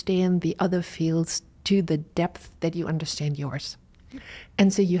understand the other fields to the depth that you understand yours.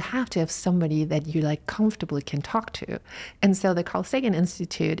 And so you have to have somebody that you comfortably can talk to. And so the Carl Sagan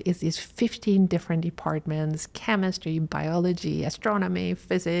Institute is these 15 different departments: chemistry, biology, astronomy,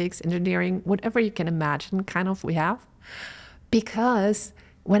 physics, engineering, whatever you can imagine, we have. Because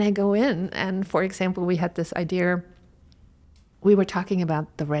when I go in, and for example, we had this idea, we were talking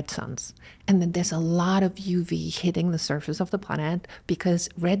about the red suns, and then there's a lot of UV hitting the surface of the planet, because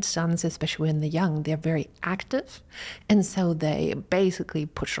red suns, especially when they're young, they're very active. And so they basically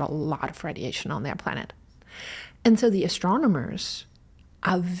push a lot of radiation on their planet. And so the astronomers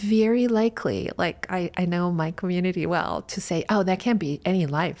are very likely, I know my community well, to say, oh, there can't be any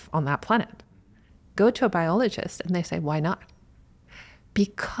life on that planet. Go to a biologist and they say, why not?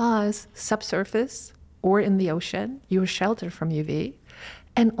 Because subsurface or in the ocean, you're sheltered from UV.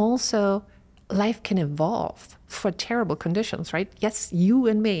 And also, life can evolve for terrible conditions, right? Yes, you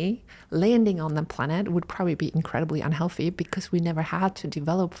and me landing on the planet would probably be incredibly unhealthy because we never had to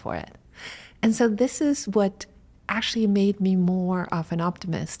develop for it. And so this is what actually made me more of an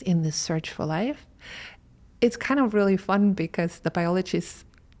optimist in this search for life. It's kind of really fun because the biologists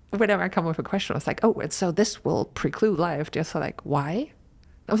whenever I come with a question, I was like, oh, and so this will preclude life. Just like, why?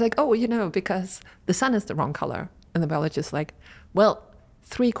 I was like, oh, because the sun is the wrong color. And the biologist like, well,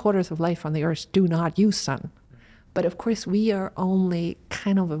 3/4 of life on the earth do not use sun. But of course, we are only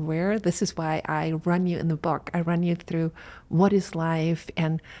kind of aware. This is why I run you in the book. I run you through what is life,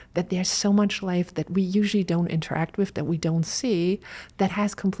 and that there's so much life that we usually don't interact with, that we don't see, that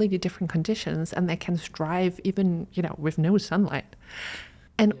has completely different conditions and that can strive even, with no sunlight.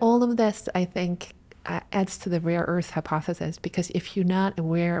 And all of this, I think, adds to the rare earth hypothesis, because if you're not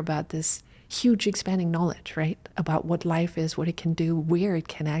aware about this huge expanding knowledge, right, about what life is, what it can do, where it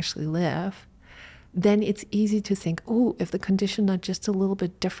can actually live, then it's easy to think, oh, if the conditions are just a little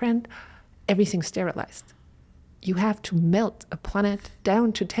bit different, everything's sterilized. You have to melt a planet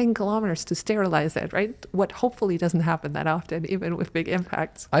down to 10 kilometers to sterilize it, right? What hopefully doesn't happen that often, even with big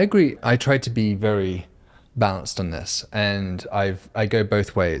impacts. I agree. I try to be very balanced on this, and I go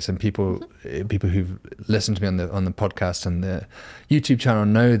both ways. And people who've listened to me on the podcast and the YouTube channel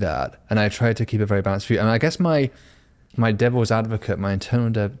know that. And I try to keep a very balanced view. And I guess my devil's advocate, my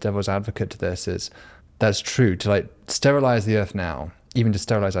internal devil's advocate to this is, that's true. To sterilize the Earth now, even to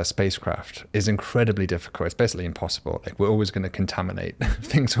sterilize our spacecraft, is incredibly difficult. It's basically impossible. We're always going to contaminate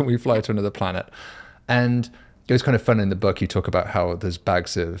things when we fly to another planet. And it was kind of fun in the book. You talk about how there's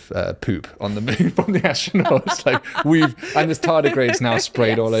bags of poop on the moon from the astronauts. And there's tardigrades now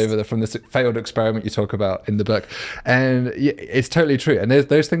sprayed all over from this failed experiment you talk about in the book. And it's totally true. And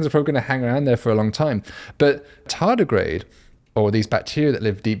those things are probably going to hang around there for a long time. But tardigrade, or these bacteria that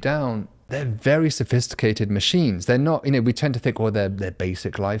live deep down, they're very sophisticated machines. They're not, we tend to think, well, they're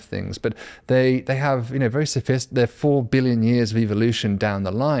basic life things, but they have, very sophisticated, they're 4 billion years of evolution down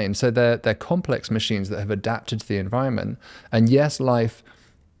the line. So they're complex machines that have adapted to the environment. And yes, life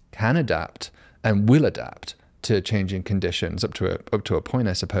can adapt and will adapt to changing conditions up to a point,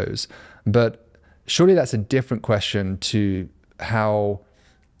 I suppose. But surely that's a different question to how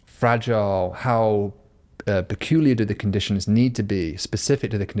fragile, how peculiar do the conditions need to be,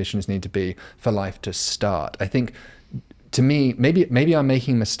 specific to the conditions need to be for life to start. I think, to me, maybe I'm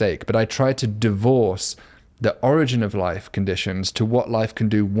making a mistake, but I try to divorce the origin of life conditions to what life can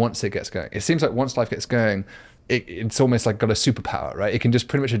do once it gets going. It seems like once life gets going, it's almost like got a superpower, right? It can just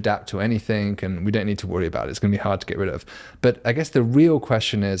pretty much adapt to anything, and we don't need to worry about it. It's going to be hard to get rid of. But I guess the real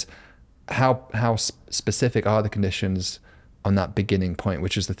question is, how specific are the conditions on that beginning point,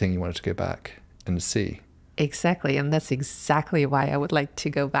 which is the thing you wanted to go back and see. Exactly. And that's exactly why I would like to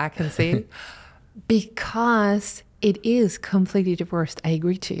go back and see, because it is completely diverse. I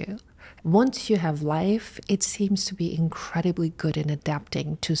agree to you. Once you have life, it seems to be incredibly good in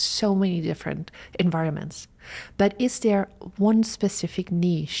adapting to so many different environments. But is there one specific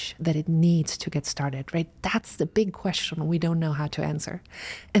niche that it needs to get started, right? That's the big question we don't know how to answer.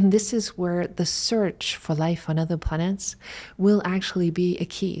 And this is where the search for life on other planets will actually be a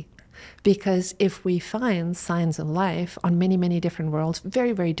key. Because if we find signs of life on many, many different worlds,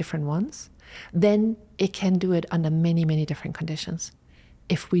 very, very different ones, then it can do it under many, many different conditions.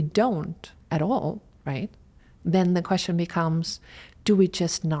 If we don't at all, right, then the question becomes, do we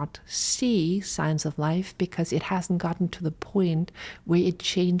just not see signs of life because it hasn't gotten to the point where it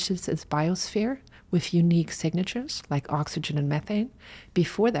changes its biosphere with unique signatures like oxygen and methane?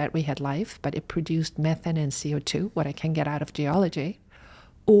 Before that, we had life, but it produced methane and CO2, what I can get out of geology.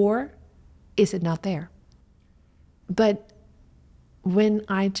 Or is it not there? But when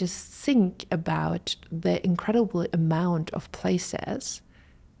I just think about the incredible amount of places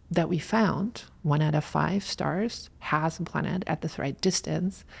that we found, 1 out of 5 stars has a planet at the right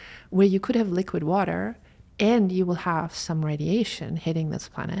distance, where you could have liquid water and you will have some radiation hitting this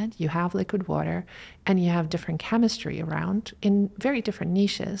planet. You have liquid water and you have different chemistry around in very different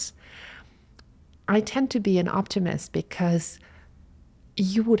niches. I tend to be an optimist because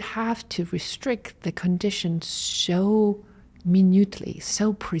you would have to restrict the conditions so minutely,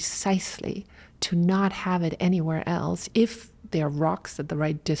 so precisely, to not have it anywhere else if there are rocks at the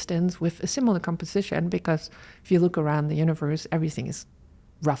right distance with a similar composition, because if you look around the universe, everything is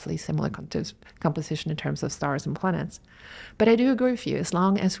roughly similar composition in terms of stars and planets. But I do agree with you, as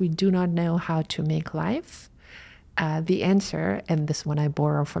long as we do not know how to make life, the answer, and this one I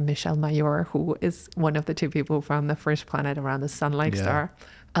borrow from Michel Mayor, who is one of the 2 people from the first planet around the sun-like star.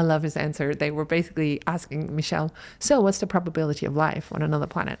 I love his answer. They were basically asking Michel, so what's the probability of life on another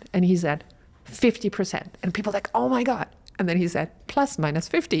planet? And he said, 50%. And people are like, oh my God. And then he said, plus minus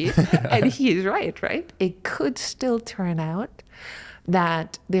 50. And he's right? It could still turn out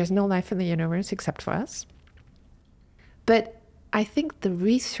that there's no life in the universe except for us. But I think the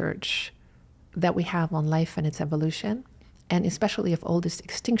research that we have on life and its evolution and especially of all these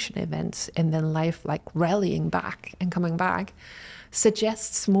extinction events and then life like rallying back and coming back,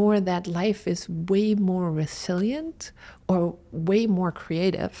 suggests more that life is way more resilient or way more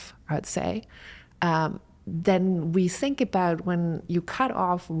creative, I'd say, than we think about when you cut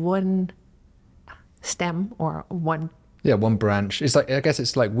off one stem or one. Yeah, one branch. It's like, I guess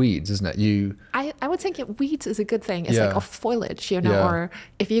it's like weeds, isn't it? I would think weeds is a good thing. It's like a foliage, Yeah. or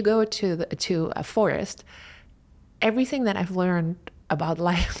if you go to a forest, everything that I've learned about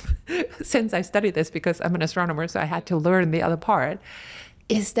life since I studied this, because I'm an astronomer, so I had to learn the other part,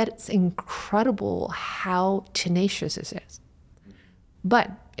 is that it's incredible how tenacious it is.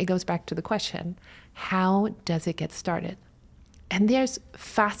 But it goes back to the question, how does it get started? And there's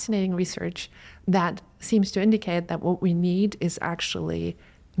fascinating research that seems to indicate that what we need is actually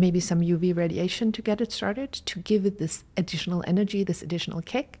maybe some UV radiation to get it started, to give it this additional energy, this additional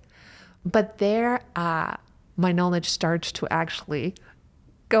kick. But there, my knowledge starts to actually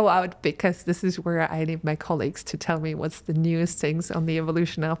go out, because this is where I need my colleagues to tell me what's the newest things on the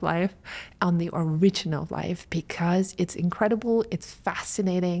evolution of life, on the origin of life, because it's incredible, it's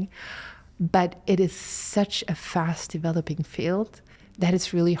fascinating, but it is such a fast developing field that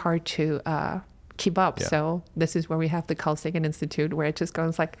it's really hard to keep up. Yeah. So this is where we have the Carl Sagan Institute, where it just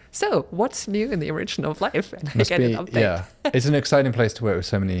goes like, so what's new in the origin of life? And I get an update. Yeah, it's an exciting place to work with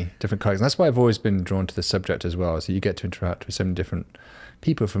so many different colleagues. And that's why I've always been drawn to the subject as well. So you get to interact with so many different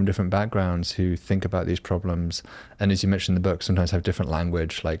people from different backgrounds who think about these problems. And as you mentioned in the book, sometimes have different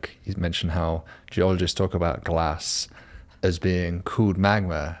language. Like you mentioned how geologists talk about glass as being cooled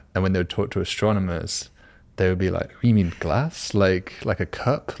magma. And when they would talk to astronomers, they would be like, you mean glass? Like a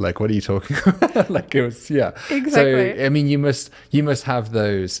cup? Like, what are you talking about? Like it was, yeah. Exactly. So, I mean, you must have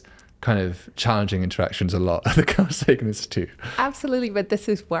those kind of challenging interactions a lot at the Carl Sagan Institute. Absolutely, but this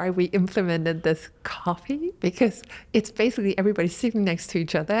is why we implemented this coffee, because it's basically everybody sitting next to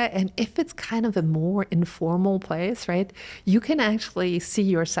each other. And if it's kind of a more informal place, right, you can actually see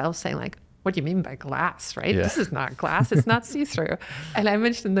yourself saying like, what do you mean by glass, right? Yeah. This is not glass, it's not see-through. And I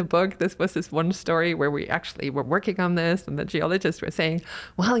mentioned in the book, this was this one story where we actually were working on this, and the geologists were saying,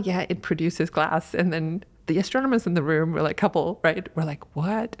 well, yeah, it produces glass. And then the astronomers in the room were like, couple, right? We're like,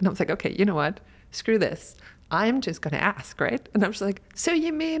 what? And I was like, okay, you know what? Screw this. I'm just going to ask, right? And I was like, so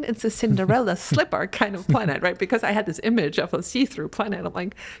you mean it's a Cinderella slipper kind of planet, right? Because I had this image of a see-through planet. I'm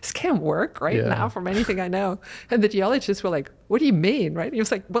like, this can't work right now from anything I know. And the geologists were like, what do you mean, right? And he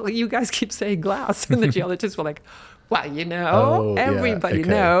was like, well, you guys keep saying glass. And the geologists were like, well, you know, everybody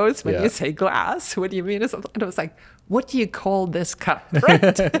knows when you say glass, what do you mean? And I was like, what do you call this cup,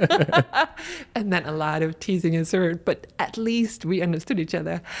 right? And then a lot of teasing ensued, but at least we understood each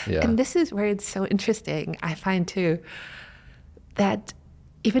other. Yeah. And this is where it's so interesting, I find too, that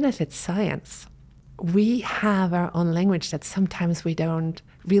even if it's science, we have our own language that sometimes we don't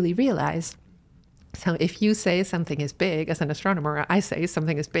really realize. So if you say something is big as an astronomer, or I say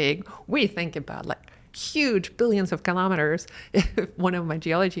something is big, we think about like huge billions of kilometers. If one of my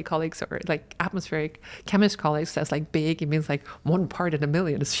geology colleagues or like atmospheric chemist colleagues says like big, it means like 1 part in a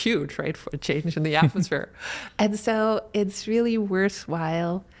million is huge, right? For a change in the atmosphere. And so it's really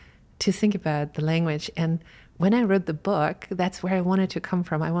worthwhile to think about the language. And when I wrote the book, that's where I wanted to come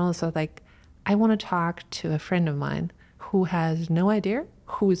from. I want to talk to a friend of mine who has no idea,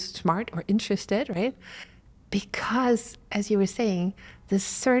 who is smart or interested, right? Because as you were saying, the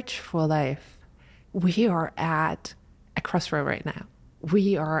search for life, we are at a crossroad right now.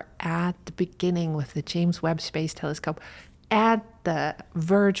 We are at the beginning with the James Webb Space Telescope, at the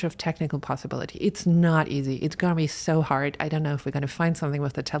verge of technical possibility. It's not easy. It's going to be so hard. I don't know if we're going to find something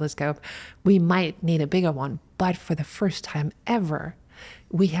with the telescope. We might need a bigger one, but for the first time ever,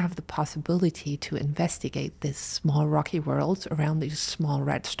 we have the possibility to investigate these small rocky worlds around these small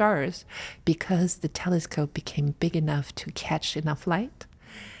red stars, because the telescope became big enough to catch enough light.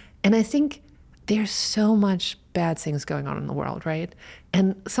 And I think there's so much bad things going on in the world, right?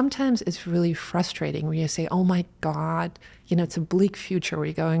 And sometimes it's really frustrating when you say, oh my God, it's a bleak future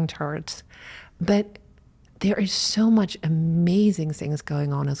we're going towards. But there is so much amazing things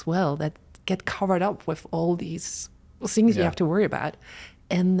going on as well that get covered up with all these things you have to worry about.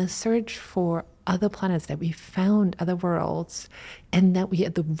 And the search for other planets, that we found other worlds, and that we're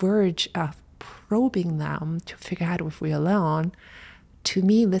at the verge of probing them to figure out if we're alone, to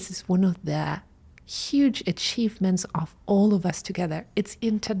me, this is one of the huge achievements of all of us together. It's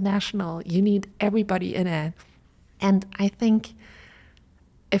international. You need everybody in it. And I think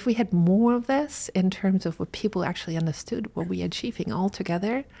if we had more of this in terms of what people actually understood, what we are achieving all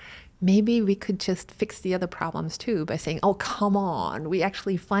together, maybe we could just fix the other problems too by saying, oh, come on, we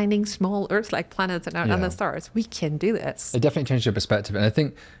actually finding small Earth-like planets and other stars. We can do this. It definitely changed your perspective. And I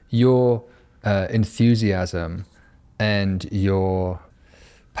think your enthusiasm and your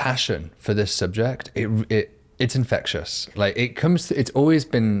passion for this subject, it's infectious. Like it's always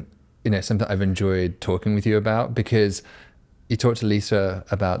been, something I've enjoyed talking with you about, because you talk to Lisa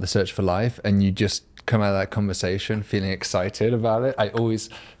about the search for life and you just come out of that conversation feeling excited about it. I always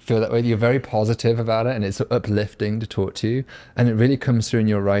feel that way. You're very positive about it and it's uplifting to talk to you. And it really comes through in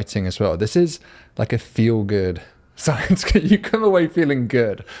your writing as well. This is like a feel-good science. You come away feeling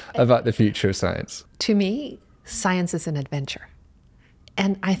good about the future of science. To me, science is an adventure.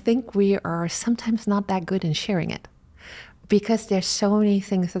 And I think we are sometimes not that good in sharing it, because there's so many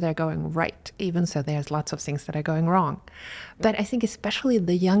things that are going right, even so there's lots of things that are going wrong. But I think especially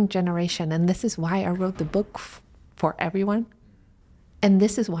the young generation, and this is why I wrote the book for everyone. And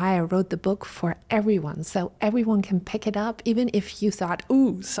this is why I wrote the book for everyone, so everyone can pick it up, even if you thought,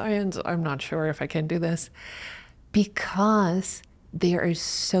 ooh, science, I'm not sure if I can do this. Because there are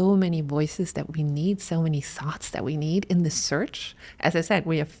so many voices that we need, so many thoughts that we need in the search. As I said,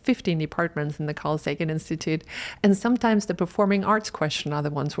 we have 15 departments in the Carl Sagan Institute. And sometimes the performing arts question are the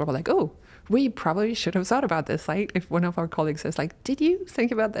ones where we're like, oh, we probably should have thought about this. Like if one of our colleagues says like, did you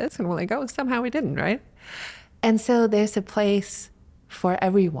think about this? And we're like, oh, somehow we didn't, right? And so there's a place for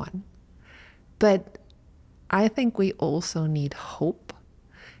everyone. But I think we also need hope,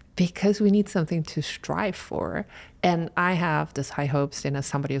 because we need something to strive for. And I have this high hopes, and as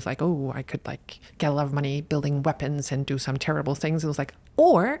somebody who's like, oh, I could like get a lot of money building weapons and do some terrible things. It was like,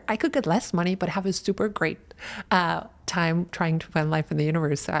 or I could get less money, but have a super great time trying to find life in the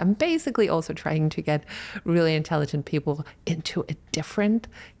universe. So I'm basically also trying to get really intelligent people into a different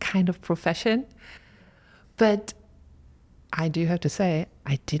kind of profession. But I do have to say,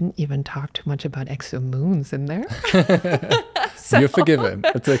 I didn't even talk too much about exomoons in there. So, you're forgiven.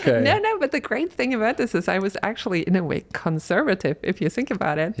 It's okay. No, but the great thing about this is I was actually, in a way, conservative, if you think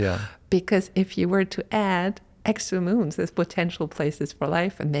about it. Yeah. Because if you were to add exomoons as potential places for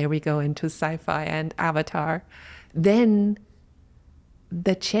life, and there we go into sci-fi and Avatar, then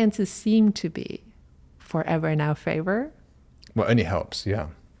the chances seem to be forever in our favor. Well, it only helps, yeah.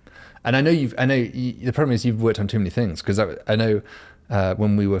 And the problem is you've worked on too many things, because I know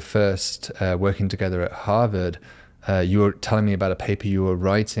when we were first working together at Harvard, you were telling me about a paper you were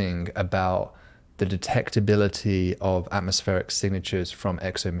writing about the detectability of atmospheric signatures from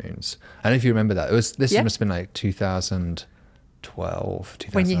exomoons. I don't know if you remember that. This must have been like 2012,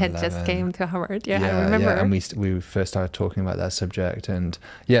 2011. When you had just came to Harvard. Yeah, I remember. Yeah, and we first started talking about that subject. And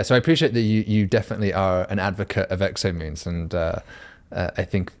yeah, so I appreciate that you definitely are an advocate of exomoons. And I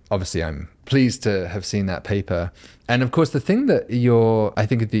think, obviously, I'm pleased to have seen that paper. And of course, the thing that I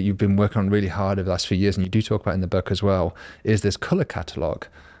think that you've been working on really hard over the last few years, and you do talk about in the book as well, is this color catalog,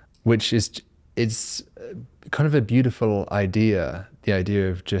 which it's kind of a beautiful idea, the idea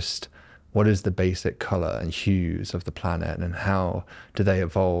of just what is the basic color and hues of the planet, and how do they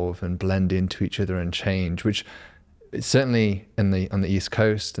evolve and blend into each other and change, which certainly on the East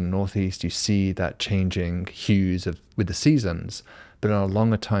Coast and Northeast, you see that changing hues with the seasons. But on a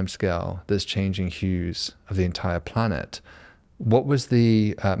longer time scale, there's changing hues of the entire planet. What was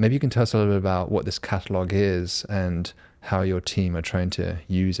maybe you can tell us a little bit about what this catalog is and how your team are trying to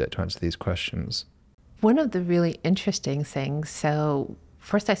use it to answer these questions. One of the really interesting things, so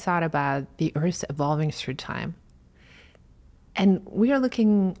first I thought about the Earth evolving through time. And we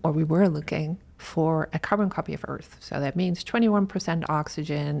were looking for a carbon copy of Earth. So that means 21%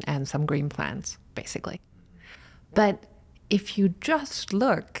 oxygen and some green plants, basically. But if you just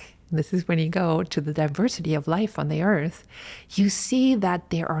look, this is when you go to the diversity of life on the Earth, you see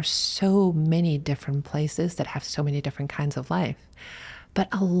that there are so many different places that have so many different kinds of life. But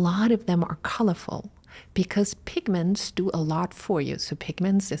a lot of them are colorful, because pigments do a lot for you. So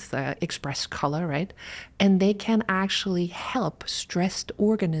pigments is the expressed color, right? And they can actually help stressed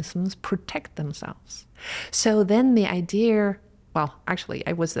organisms protect themselves. So then the idea, well, actually,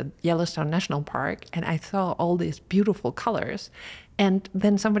 I was at Yellowstone National Park and I saw all these beautiful colors. And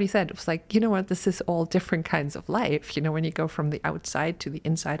then somebody said, it was like, you know what, this is all different kinds of life. You know, when you go from the outside to the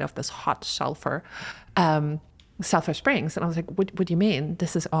inside of this hot sulfur springs. And I was like, what do you mean?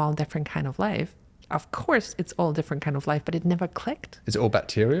 This is all different kind of life. Of course, it's all different kind of life, but it never clicked. Is it all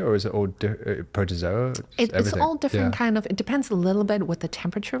bacteria or is it all protozoa? It's all different kind of, it depends a little bit what the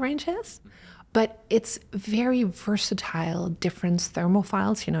temperature range is, but it's very versatile, different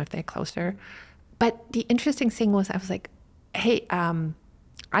thermophiles, you know, if they're closer. But the interesting thing was, I was like, hey,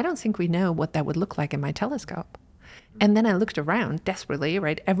 I don't think we know what that would look like in my telescope. And then I looked around desperately,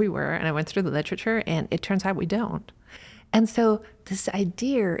 right, everywhere, and I went through the literature, and it turns out we don't. And so this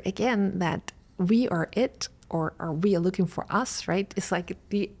idea, again, that we are it, or we are looking for us, right? It's like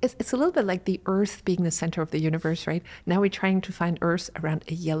it's a little bit like the Earth being the center of the universe, right? Now we're trying to find Earth around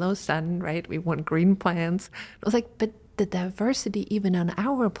a yellow sun, right? We want green plants. I was like, but the diversity even on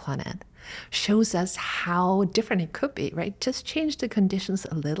our planet shows us how different it could be, right? Just change the conditions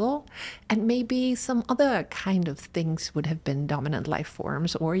a little, and maybe some other kind of things would have been dominant life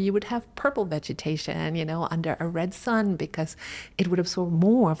forms, or you would have purple vegetation, under a red sun, because it would absorb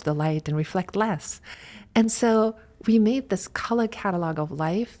more of the light and reflect less. And so we made this color catalog of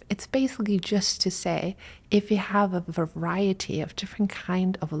life. It's basically just to say, if you have a variety of different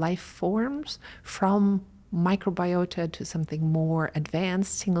kind of life forms, from microbiota to something more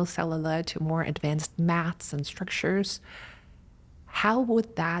advanced, single cellular, to more advanced maths and structures, how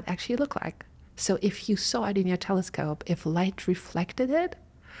would that actually look like? So if you saw it in your telescope, if light reflected it,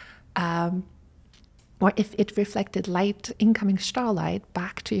 or if it reflected light, incoming starlight,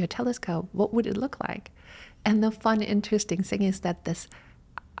 back to your telescope, what would it look like? And the fun, interesting thing is that this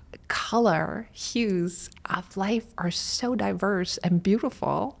color hues of life are so diverse and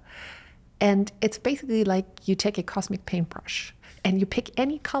beautiful. And it's basically like you take a cosmic paintbrush and you pick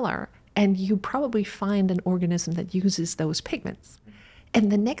any color, and you probably find an organism that uses those pigments.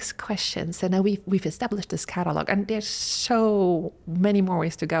 And the next question, so now we've established this catalog, and there's so many more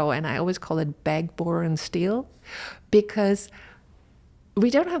ways to go. And I always call it bag, boron, steel, because we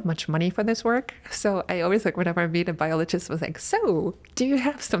don't have much money for this work. So I always, like, whenever I meet a biologist, was like, so do you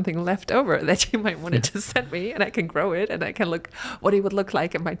have something left over that you might want to just send me, and I can grow it, and I can look what it would look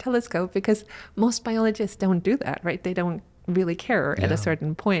like in my telescope? Because most biologists don't do that, right? They don't really care at a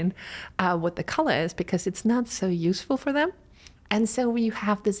certain point what the color is, because it's not so useful for them. And so we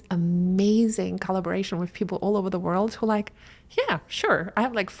have this amazing collaboration with people all over the world who are like, yeah, sure, I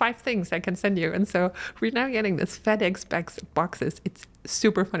have like 5 things I can send you. And so we're now getting this FedEx boxes. It's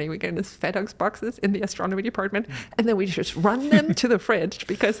super funny. We're getting this FedEx boxes in the astronomy department, and then we just run them to the fridge,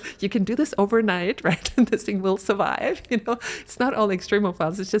 because you can do this overnight, right? And this thing will survive. It's not all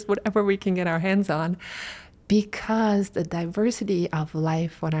extremophiles. It's just whatever we can get our hands on, because the diversity of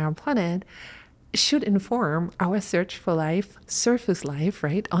life on our planet should inform our search for life, surface life,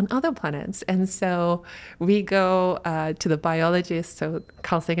 right, on other planets. And so we go to the biologists, so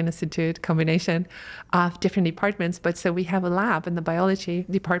Carl Sagan Institute, combination of different departments. But so we have a lab in the biology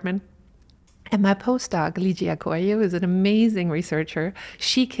department. And my postdoc, Ligia Coelho, is an amazing researcher.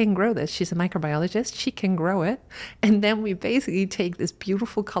 She can grow this. She's a microbiologist. She can grow it. And then we basically take these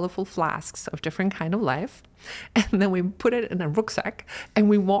beautiful, colorful flasks of different kind of life, and then we put it in a rucksack, and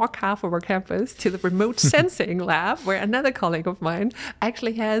we walk half of our campus to the remote sensing lab, where another colleague of mine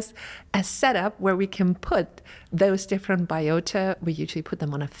actually has a setup where we can put those different biota. We usually put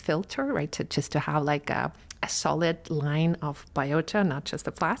them on a filter, right, just to have like a solid line of biota, not just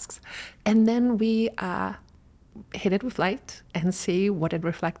the flasks. And then we hit it with light and see what it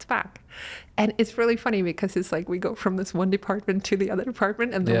reflects back. And it's really funny, because it's like we go from this one department to the other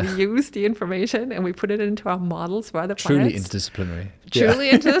department, and then we use the information and we put it into our models for other Truly planets. Interdisciplinary.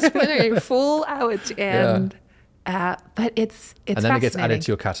 Truly interdisciplinary, full out. And but it's and then it gets added to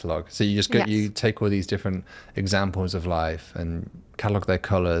your catalog. So you just you take all these different examples of life and catalog their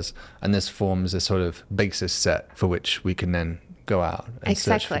colors, and this forms a sort of basis set for which we can then go out and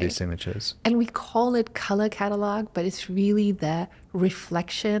search for these signatures. And we call it color catalog, but it's really the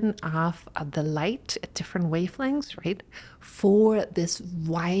reflection of the light at different wavelengths, right, for this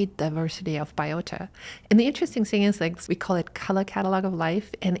wide diversity of biota. And the interesting thing is, like, we call it color catalog of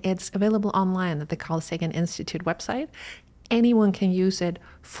life, and it's available online at the Carl Sagan Institute website. Anyone can use it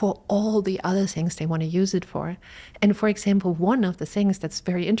for all the other things they want to use it for. And for example, one of the things that's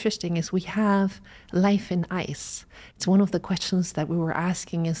very interesting is we have life in ice. It's one of the questions that we were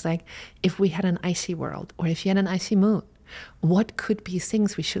asking, is like, if we had an icy world, or if you had an icy moon, what could be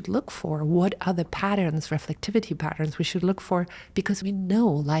things we should look for? What are the patterns, reflectivity patterns we should look for? Because we know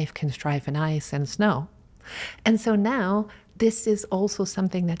life can thrive in ice and snow. And so now this is also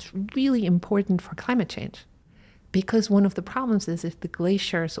something that's really important for climate change. Because one of the problems is, if the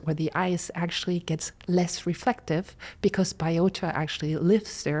glaciers or the ice actually gets less reflective, because biota actually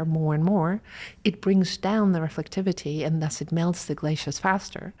lives there more and more, it brings down the reflectivity, and thus it melts the glaciers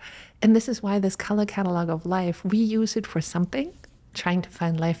faster. And this is why this color catalog of life, we use it for something, trying to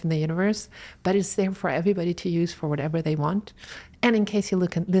find life in the universe, but it's there for everybody to use for whatever they want. And in case you're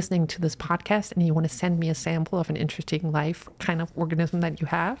listening to this podcast and you want to send me a sample of an interesting life kind of organism that you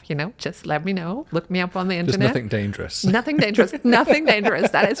have, just let me know. Look me up on the internet. There's nothing dangerous. Nothing dangerous. Nothing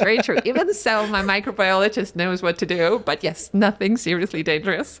dangerous. That is very true. Even so, my microbiologist knows what to do. But yes, nothing seriously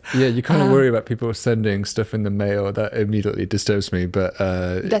dangerous. Yeah, you kind of worry about people sending stuff in the mail. That immediately disturbs me. But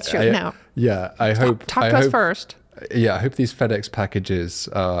that's true. I hope. Talk to us first. Yeah, I hope these FedEx packages,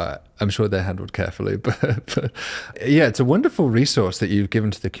 I'm sure they're handled carefully, but yeah, it's a wonderful resource that you've given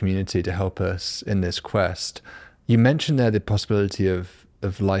to the community to help us in this quest. You mentioned there the possibility of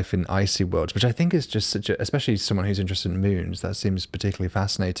life in icy worlds, which I think is just especially someone who's interested in moons, that seems particularly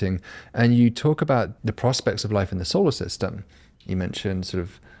fascinating. And you talk about the prospects of life in the solar system. You mentioned sort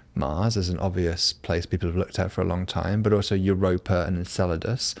of Mars as an obvious place people have looked at for a long time, but also Europa and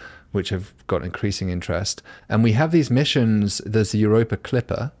Enceladus, which have got increasing interest. And we have these missions, there's the Europa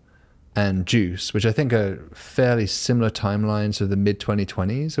Clipper and JUICE, which I think are fairly similar timelines of the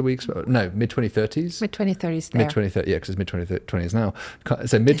mid-2020s, mid-2030s? Mid-2030s there. Mid-2030s, yeah, because it's mid-2020s now.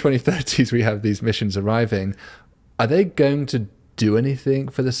 So mid-2030s, we have these missions arriving. Are they going to do anything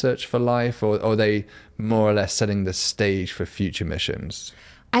for the search for life, or are they more or less setting the stage for future missions?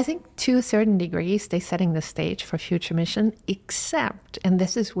 I think to a certain degree, they're setting the stage for future mission, except, and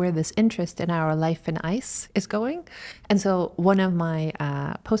this is where this interest in our life in ice is going. And so one of my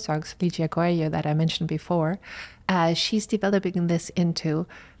postdocs, Lisa Kaltenegger, that I mentioned before, she's developing this into,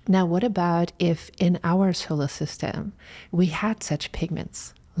 now what about if in our solar system we had such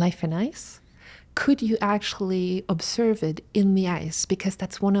pigments, life in ice? Could you actually observe it in the ice? Because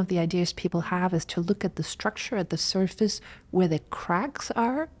that's one of the ideas people have, is to look at the structure at the surface where the cracks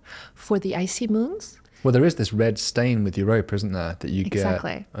are for the icy moons. Well, there is this red stain with Europa, isn't there, that you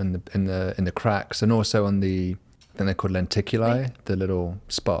Exactly. get in the cracks, and also on the, I think they're called lenticulae, Right. the little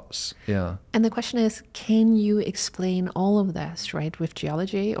spots. Yeah. And the question is, can you explain all of this, right, with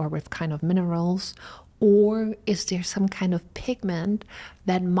geology or with kind of minerals? Or is there some kind of pigment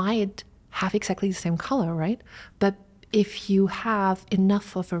that might have exactly the same color, right? But if you have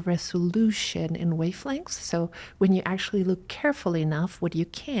enough of a resolution in wavelengths, so when you actually look carefully enough, what you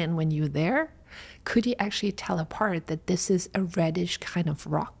can when you're there, could you actually tell apart that this is a reddish kind of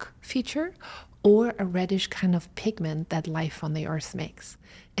rock feature or a reddish kind of pigment that life on the Earth makes?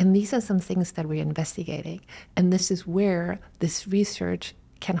 And these are some things that we're investigating. And this is where this research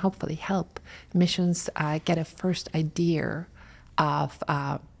can hopefully help missions get a first idea of,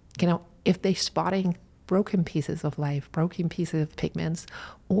 if they're spotting broken pieces of life, broken pieces of pigments,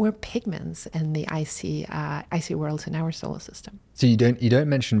 or pigments in the icy worlds in our solar system. So you don't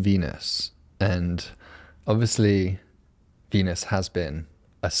mention Venus, and obviously Venus has been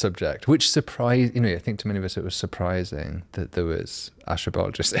a subject which surprised, I think to many of us it was surprising that there was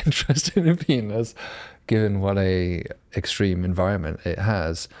astrobiologists interested in Venus, given what a extreme environment it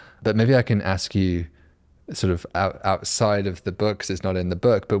has. But maybe I can ask you, sort of outside of the book, because it's not in the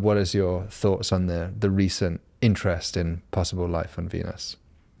book, but what is your thoughts on the recent interest in possible life on Venus?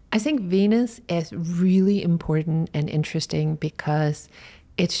 I think Venus is really important and interesting because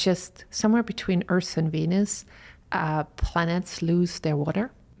it's just somewhere between Earth and Venus, planets lose their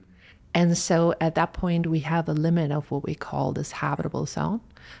water. And so at that point, we have a limit of what we call this habitable zone.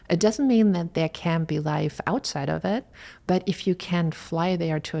 It doesn't mean that there can't be life outside of it, but if you can't fly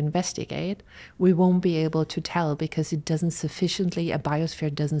there to investigate, we won't be able to tell because a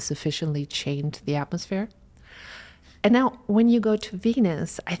biosphere doesn't sufficiently change the atmosphere. And now when you go to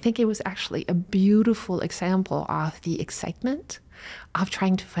Venus, I think it was actually a beautiful example of the excitement of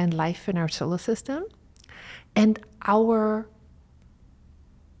trying to find life in our solar system and our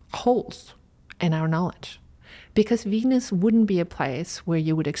holes in our knowledge. Because Venus wouldn't be a place where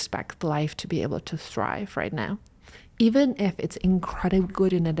you would expect life to be able to thrive right now. Even if it's incredibly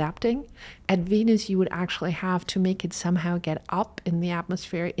good in adapting, at Venus you would actually have to make it somehow get up in the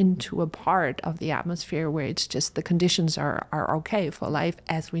atmosphere into a part of the atmosphere where it's just the conditions are okay for life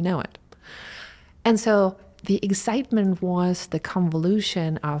as we know it. And so the excitement was the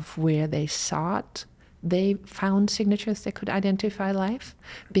convolution of where they sought. They found signatures that could identify life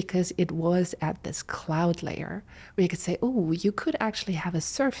because it was at this cloud layer where you could say, oh, you could actually have a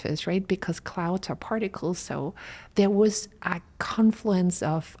surface, right? Because clouds are particles. So there was a confluence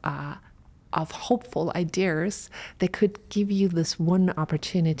of hopeful ideas that could give you this one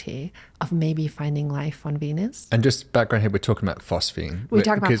opportunity of maybe finding life on Venus. And just background here, we're talking about phosphine. We're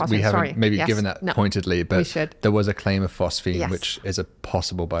talking about phosphine, we haven't sorry. maybe Yes. given that No, pointedly, but we should. There was a claim of phosphine, Yes. which is a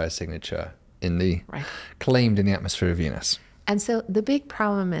possible biosignature in the Right. claimed in the atmosphere of Venus. And so the big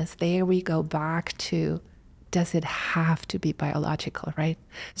problem is there we go back to does it have to be biological, right?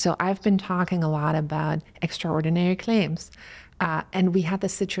 So I've been talking a lot about extraordinary claims. And we had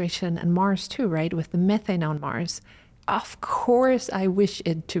this situation on Mars too, right? With the methane on Mars. Of course, I wish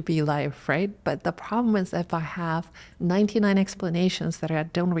it to be life, right? But the problem is if I have 99 explanations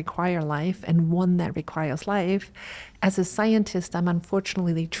that don't require life and one that requires life, as a scientist, I'm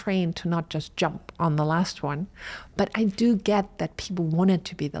unfortunately trained to not just jump on the last one. But I do get that people want it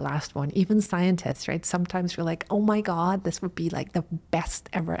to be the last one, even scientists, right? Sometimes you're like, oh my God, this would be like the best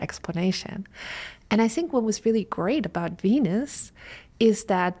ever explanation. And I think what was really great about Venus is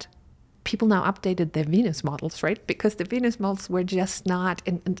that people now updated their Venus models, right? Because the Venus models were just not,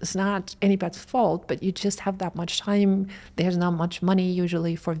 and it's not anybody's fault, but you just have that much time. There's not much money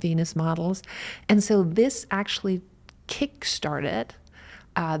usually for Venus models. And so this actually kick-started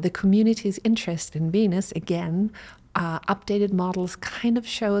the community's interest in Venus again. Updated models kind of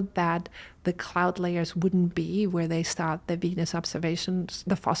showed that the cloud layers wouldn't be where they thought the Venus observations,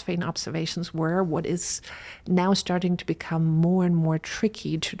 the phosphane observations were, what is now starting to become more and more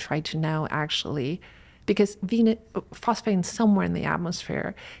tricky to try to now actually, because Venus, phosphane somewhere in the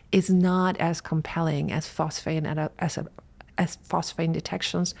atmosphere is not as compelling as phosphane as phosphane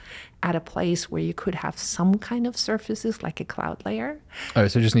detections at a place where you could have some kind of surfaces like a cloud layer. Oh,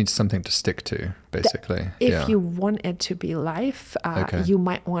 so it just needs something to stick to, basically. If you want it to be life, you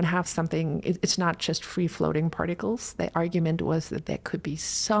might want to have something, it's not just free-floating particles. The argument was that there could be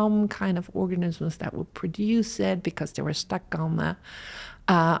some kind of organisms that would produce it because they were stuck on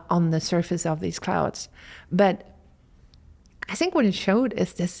the surface of these clouds. But I think what it showed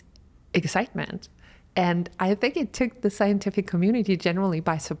is this excitement. And I think it took the scientific community generally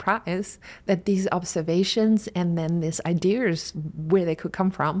by surprise that these observations and then these ideas, where they could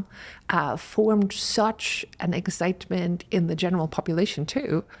come from, formed such an excitement in the general population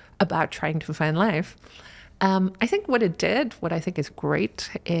too about trying to find life. I think what it did, what I think is great,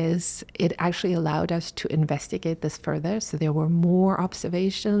 is it actually allowed us to investigate this further. So there were more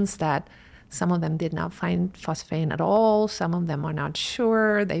observations that some of them did not find phosphane at all. Some of them are not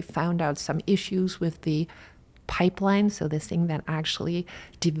sure. They found out some issues with the pipeline, so this thing that actually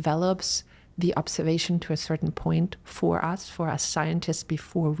develops the observation to a certain point for us scientists,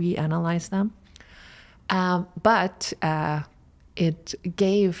 before we analyze them. But it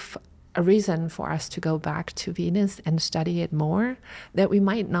gave a reason for us to go back to Venus and study it more that we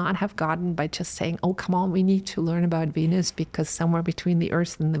might not have gotten by just saying, oh, come on, we need to learn about Venus, because somewhere between the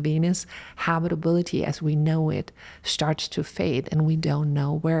Earth and the Venus, habitability as we know it starts to fade and we don't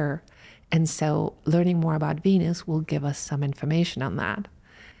know where. And so learning more about Venus will give us some information on that.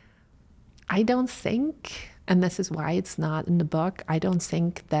 I don't think, and this is why it's not in the book, I don't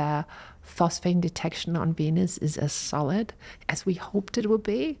think the phosphane detection on Venus is as solid as we hoped it would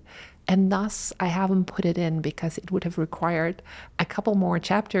be. And thus, I haven't put it in because it would have required a couple more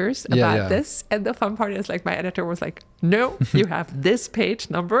chapters about this. And the fun part is, like, my editor was like, no, you have this page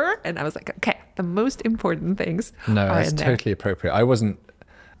number. And I was like, okay, the most important things are in there. No, it's totally appropriate.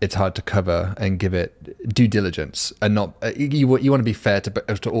 It's hard to cover and give it due diligence, and not you want to be fair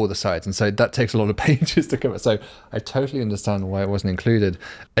to all the sides, and so that takes a lot of pages to cover. So I totally understand why it wasn't included.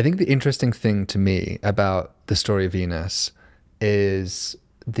 I think the interesting thing to me about the story of Venus is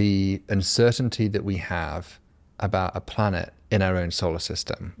the uncertainty that we have about a planet in our own solar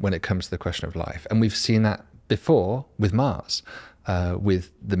system when it comes to the question of life, and we've seen that before with Mars,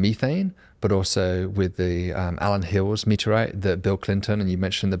 with the methane, but also with the Allen Hills meteorite that Bill Clinton, and you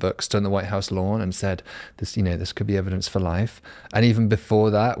mentioned in the book, stood on the White House lawn and said, this could be evidence for life. And even before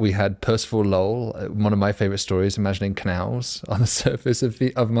that, we had Percival Lowell, one of my favorite stories, imagining canals on the surface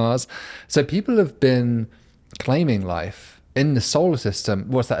of Mars. So people have been claiming life in the solar system,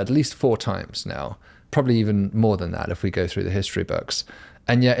 what's that, at least 4 times now, probably even more than that if we go through the history books.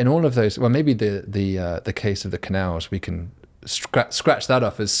 And yet in all of those, well, maybe the case of the canals, we can scratch that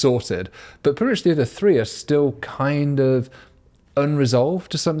off as sorted, but pretty much the other 3 are still kind of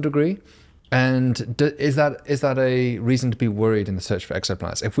unresolved to some degree. And is that a reason to be worried in the search for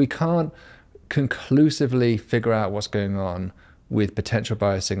exoplanets? If we can't conclusively figure out what's going on with potential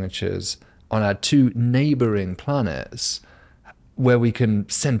biosignatures on our 2 neighboring planets, where we can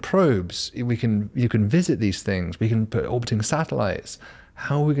send probes, you can visit these things, we can put orbiting satellites,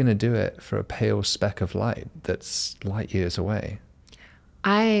 how are we going to do it for a pale speck of light that's light years away?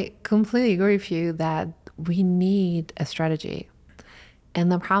 I completely agree with you that we need a strategy.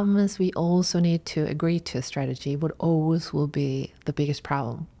 And the problem is we also need to agree to a strategy, what always will be the biggest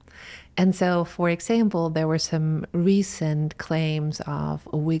problem. And so, for example, there were some recent claims of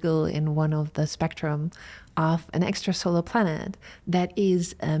a wiggle in one of the spectrum of an extrasolar planet that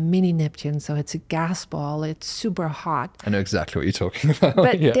is a mini Neptune. So it's a gas ball, it's super hot. I know exactly what you're talking about.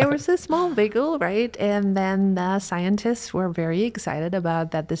 But Yeah. there was a small wiggle, right? And then the scientists were very excited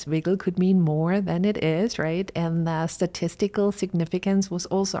about that this wiggle could mean more than it is, right? And the statistical significance was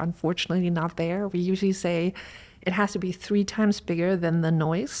also unfortunately not there. We usually say it has to be 3 times bigger than the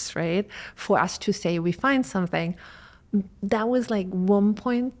noise, right? For us to say we find something. That was like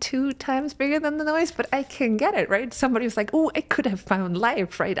 1.2 times bigger than the noise, but I can get it, right? Somebody was like, oh, I could have found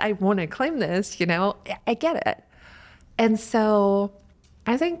life, right? I want to claim this, I get it. And so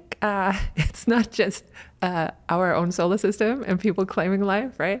I think it's not just our own solar system and people claiming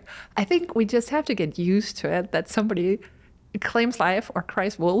life, right? I think we just have to get used to it that somebody claims life or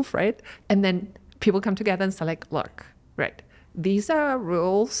cries wolf, right? And then people come together and say like, look, right, these are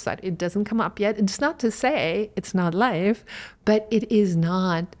rules that it doesn't come up yet. It's not to say it's not life, but it is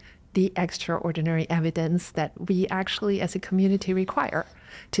not the extraordinary evidence that we actually as a community require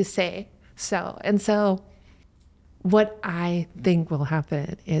to say so. And so what I think will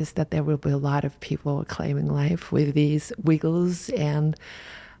happen is that there will be a lot of people claiming life with these wiggles and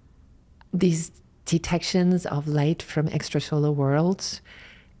these detections of light from extrasolar worlds.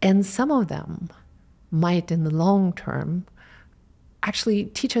 And some of them might, in the long term, actually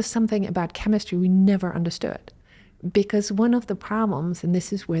teach us something about chemistry we never understood. Because one of the problems, and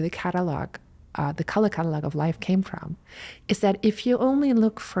this is where the catalog, the color catalog of life came from, is that if you only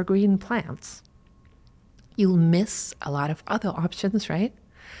look for green plants, you'll miss a lot of other options, right?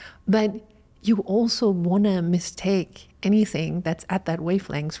 But you also want to mistake anything that's at that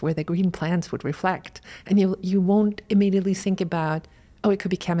wavelength where the green plants would reflect. And you won't immediately think about, oh, it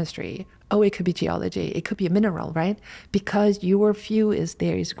could be chemistry. Oh, it could be geology. It could be a mineral, right? Because your view is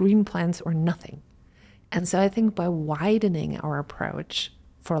there is green plants or nothing. And so I think by widening our approach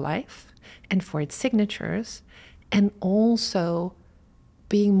for life and for its signatures, and also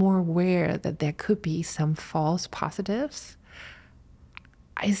being more aware that there could be some false positives,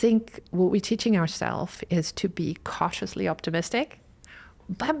 I think what we're teaching ourselves is to be cautiously optimistic,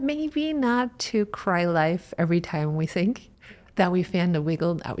 but maybe not to cry life every time we think that we found a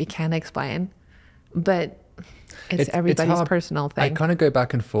wiggle that we can't explain. But it's everybody's hard. Personal thing. I kind of go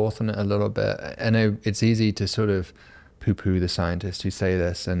back and forth on it a little bit. I know it's easy to sort of poo-poo the scientists who say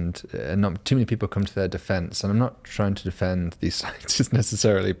this, and not too many people come to their defense. And I'm not trying to defend these scientists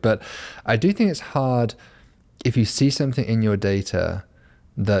necessarily, but I do think it's hard if you see something in your data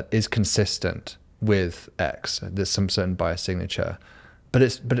that is consistent with X, there's some certain biosignature, but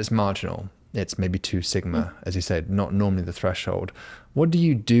it's marginal. It's maybe 2 sigma, as you said, not normally the threshold. What do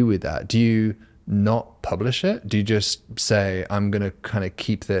you do with that? Do you not publish it? Do you just say, I'm going to kind of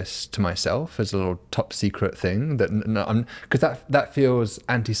keep this to myself as a little top secret thing? Because that feels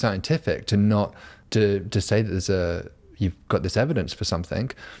anti-scientific to say that you've got this evidence for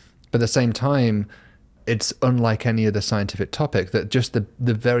something. But at the same time, it's unlike any other scientific topic that just the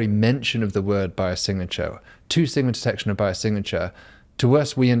very mention of the word biosignature, 2 sigma detection of biosignature, to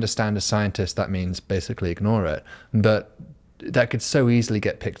us, we understand as scientists, that means basically ignore it. But that could so easily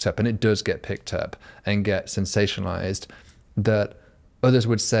get picked up, and it does get picked up and get sensationalized, that others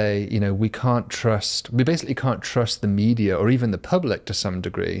would say, we basically can't trust the media or even the public to some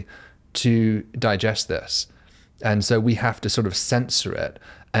degree to digest this. And so we have to sort of censor it.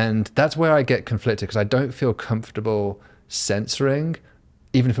 And that's where I get conflicted, because I don't feel comfortable censoring,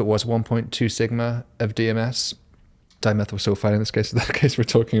 even if it was 1.2 sigma of DMS, dimethyl sulfide in this case, that case we're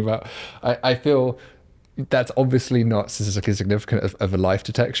talking about. I feel that's obviously not statistically significant of a life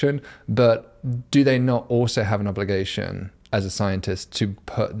detection, but do they not also have an obligation as a scientist to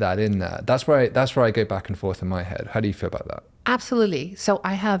put that in there? That's where I go back and forth in my head. How do you feel about that? Absolutely. So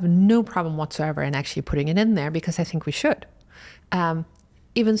I have no problem whatsoever in actually putting it in there, because I think we should.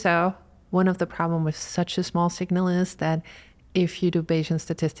 Even so, one of the problems with such a small signal is that if you do Bayesian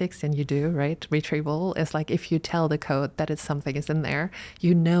statistics, and you do, right, retrieval, is like if you tell the code that something is in there,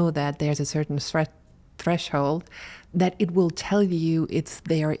 you know that there's a certain threshold that it will tell you it's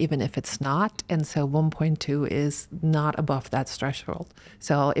there even if it's not. And so 1.2 is not above that threshold.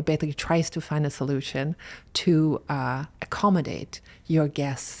 So it basically tries to find a solution to accommodate your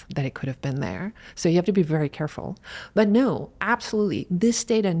guess that it could have been there. So you have to be very careful. But no, absolutely, this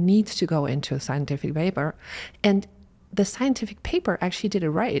data needs to go into a scientific paper. And the scientific paper actually did it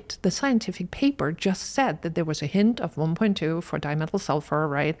right. The scientific paper just said that there was a hint of 1.2 for dimethyl sulfur,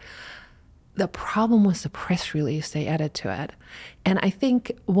 right? The problem was the press release they added to it. And I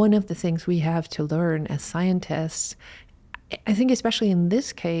think one of the things we have to learn as scientists I think especially in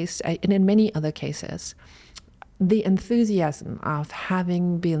this case, and in many other cases, the enthusiasm of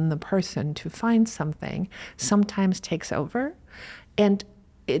having been the person to find something sometimes takes over. And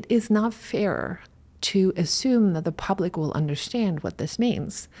it is not fair to assume that the public will understand what this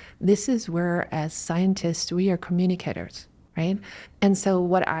means. This is where, as scientists, we are communicators, right? And so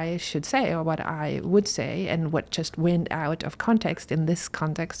what I should say, or what I would say, and what just went out of context in this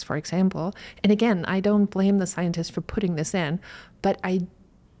context, for example, and again, I don't blame the scientists for putting this in, but I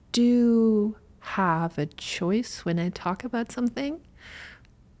do have a choice when I talk about something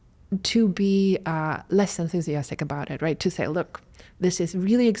to be less enthusiastic about it, right? To say, look, this is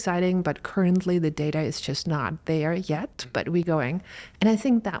really exciting, but currently the data is just not there yet, but we're going. And I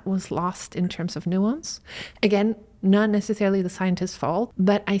think that was lost in terms of nuance. Again, not necessarily the scientist's fault,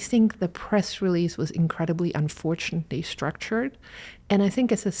 but I think the press release was incredibly unfortunately structured. And I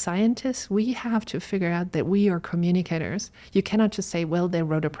think as a scientist, we have to figure out that we are communicators. You cannot just say, well, they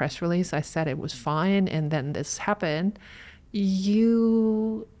wrote a press release, I said it was fine, and then this happened.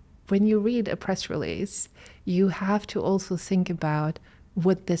 When you read a press release, you have to also think about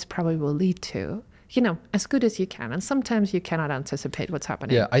what this probably will lead to, as good as you can. And sometimes you cannot anticipate what's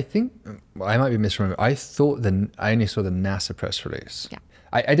happening. Yeah, I think I might be misremembering. I only saw the NASA press release. Yeah.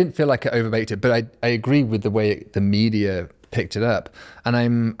 I didn't feel like it overbaked it, but I agree with the way the media picked it up. And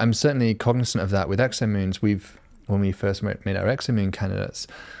I'm certainly cognizant of that with exomoons. When we first made our exomoon candidates,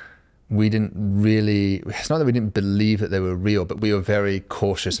 we didn't really, it's not that we didn't believe that they were real, but we were very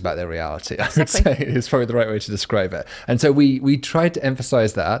cautious about their reality. I would say is probably the right way to describe it. And so we tried to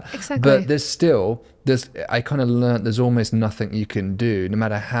emphasize that, but I kind of learned there's almost nothing you can do, no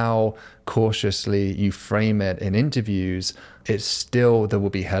matter how cautiously you frame it in interviews, it's still, there will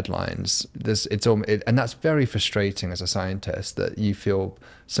be headlines. And that's very frustrating as a scientist, that you feel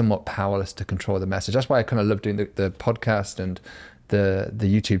somewhat powerless to control the message. That's why I kind of love doing the podcast and the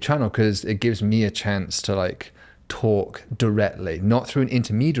YouTube channel, because it gives me a chance to talk directly, not through an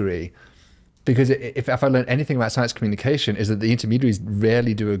intermediary. Because if I learned anything about science communication, is that the intermediaries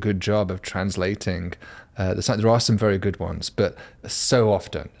rarely do a good job of translating the science. There are some very good ones, but so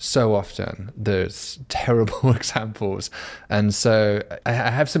often there's terrible examples. And so I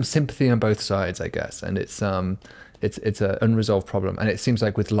have some sympathy on both sides, I guess. And it's an unresolved problem. And it seems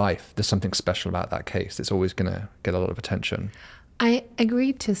like with life, there's something special about that case. It's always going to get a lot of attention. I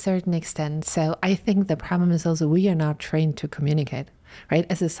agree to a certain extent. So I think the problem is also we are not trained to communicate, right?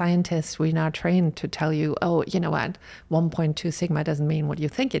 As a scientist, we're not trained to tell you, oh, you know what, 1.2 sigma doesn't mean what you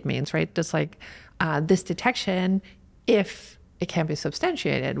think it means, right? Just like this detection, if it can be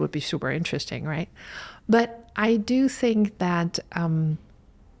substantiated, would be super interesting, right? But I do think that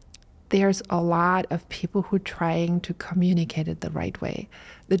there's a lot of people who are trying to communicate it the right way.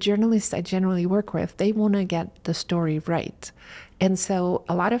 The journalists I generally work with, they want to get the story right. And so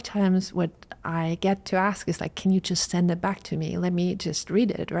a lot of times what I get to ask is can you just send it back to me? Let me just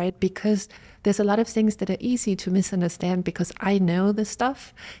read it, right? Because there's a lot of things that are easy to misunderstand because I know this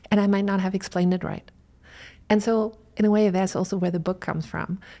stuff and I might not have explained it right. And so in a way, that's also where the book comes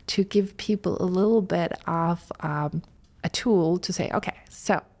from, to give people a little bit of a tool to say, okay,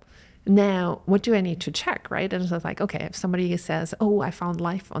 so now, what do I need to check, right? And it's okay, if somebody says, oh, I found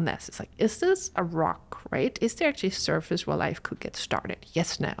life on this, it's is this a rock, right? Is there actually surface where life could get started?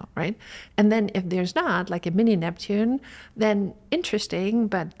 Yes, no, right? And then if there's not, like a mini Neptune, then interesting,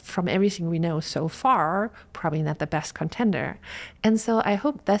 but from everything we know so far, probably not the best contender. And so I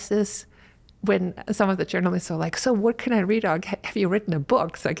hope this is when some of the journalists are so what can I read on? Have you written a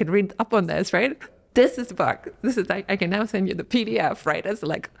book so I can read up on this, right? This is the book. This is I can now send you the PDF, right? It's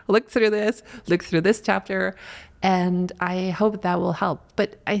look through this chapter, and I hope that will help.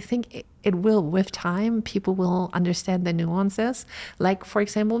 But I think it will, with time, people will understand the nuances. For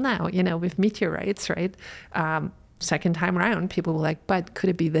example, now, with meteorites, right? Second time around, people were but could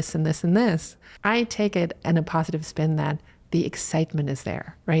it be this and this and this? I take it in a positive spin that the excitement is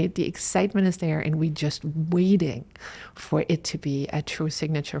there, right? The excitement is there, and we're just waiting for it to be a true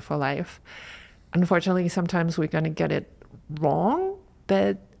signature for life. Unfortunately, sometimes we're going to get it wrong,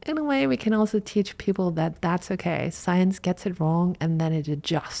 but in a way, we can also teach people that that's okay. Science gets it wrong, and then it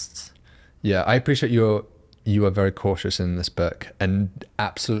adjusts. Yeah, I appreciate you are very cautious in this book and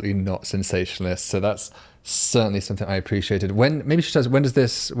absolutely not sensationalist. So that's certainly something I appreciated. When does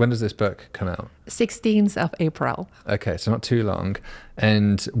this book come out? 16th of April. Okay, so not too long.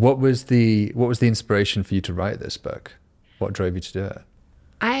 And what was the inspiration for you to write this book? What drove you to do it?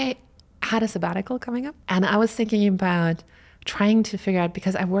 I had a sabbatical coming up, and I was thinking about trying to figure out,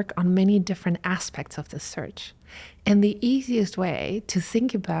 because I work on many different aspects of this search. And the easiest way to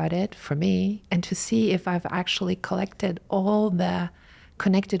think about it for me and to see if I've actually connected all the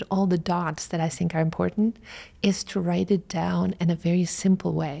dots that I think are important is to write it down in a very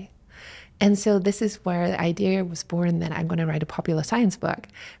simple way. And so this is where the idea was born that I'm going to write a popular science book.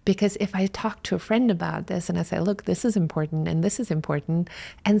 Because if I talk to a friend about this and I say, look, this is important and this is important.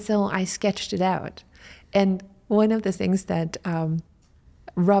 And so I sketched it out. And one of the things that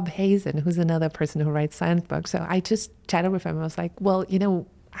Rob Hazen, who's another person who writes science books, so I just chatted with him. I was like, well,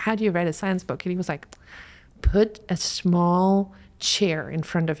 how do you write a science book? And he was like, put a small chair in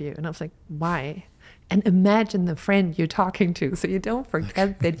front of you. And I was like, why? And imagine the friend you're talking to, so you don't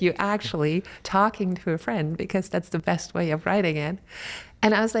forget that you're actually talking to a friend, because that's the best way of writing it.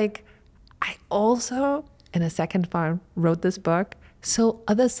 And I was like, I also, in a second part, wrote this book so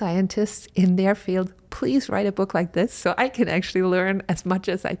other scientists in their field, please write a book like this so I can actually learn as much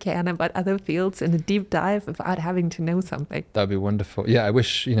as I can about other fields in a deep dive without having to know something. That'd be wonderful. Yeah, I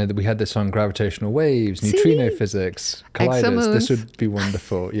wish, that we had this on gravitational waves, neutrino physics, colliders. Exomoons. This would be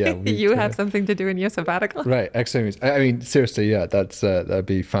wonderful. Yeah. You have something to do in your sabbatical. Right, exomoons. I mean, seriously, yeah, that'd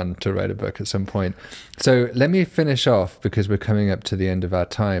be fun to write a book at some point. So let me finish off, because we're coming up to the end of our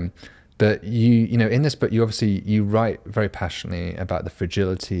time. But in this book, you write very passionately about the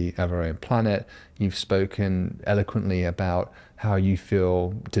fragility of our own planet. You've spoken eloquently about how you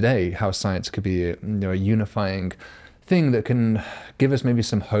feel today, how science could be a unifying thing that can give us maybe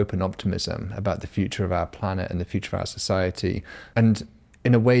some hope and optimism about the future of our planet and the future of our society. And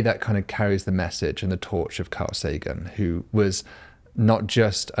in a way that kind of carries the message and the torch of Carl Sagan, who was not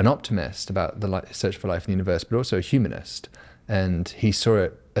just an optimist about the search for life in the universe, but also a humanist. And he saw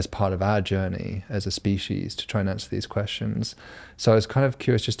it as part of our journey as a species to try and answer these questions. So I was kind of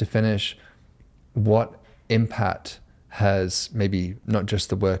curious, just to finish, what impact has maybe not just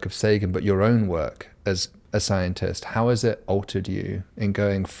the work of Sagan, but your own work as a scientist? How has it altered you in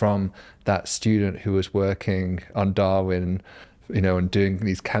going from that student who was working on Darwin, and doing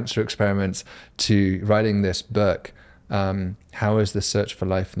these cancer experiments, to writing this book? How has the search for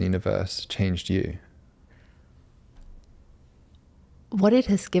life in the universe changed you? What it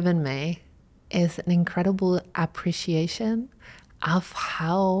has given me is an incredible appreciation of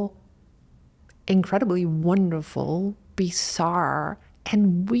how incredibly wonderful, bizarre,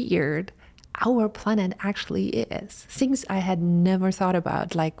 and weird our planet actually is. Things I had never thought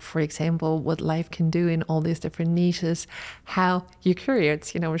about, like, for example, what life can do in all these different niches, how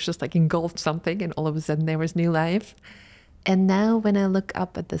eukaryotes, it's just like engulfed something and all of a sudden there was new life. And now when I look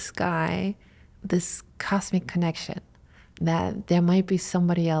up at the sky, this cosmic connection, that there might be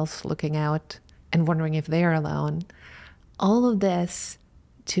somebody else looking out and wondering if they're alone. All of this,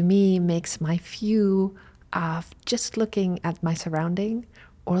 to me, makes my view of just looking at my surrounding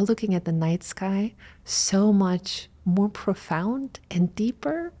or looking at the night sky so much more profound and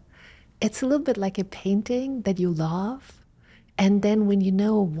deeper. It's a little bit like a painting that you love. And then when you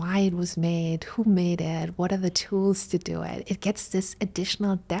know why it was made, who made it, what are the tools to do it, it gets this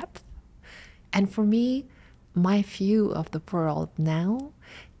additional depth. And for me, my view of the world now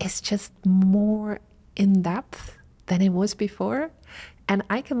is just more in depth than it was before. And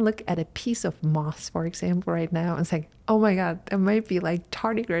I can look at a piece of moss, for example, right now and say, oh my God, there might be like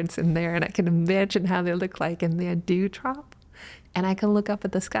tardigrades in there. And I can imagine how they look like in their dewdrop. And I can look up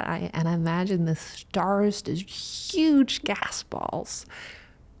at the sky and imagine the stars, these huge gas balls,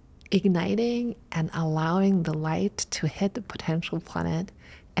 igniting and allowing the light to hit the potential planet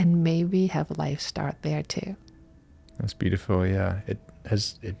and maybe have life start there too. That's beautiful. Yeah,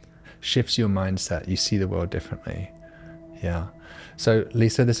 it shifts your mindset. You see the world differently. Yeah. So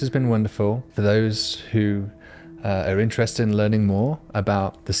Lisa, this has been wonderful. For those who are interested in learning more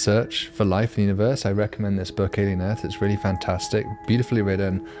about the search for life in the universe, I recommend this book, Alien Earth. It's really fantastic, beautifully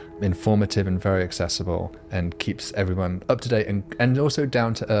written, informative, and very accessible, and keeps everyone up to date and also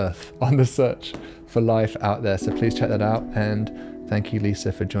down to earth on the search for life out there. So please check that out. And thank you,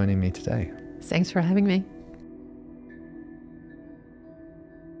 Lisa, for joining me today. Thanks for having me.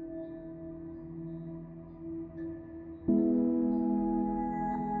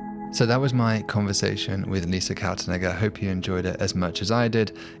 So that was my conversation with Lisa Kaltenegger. I hope you enjoyed it as much as I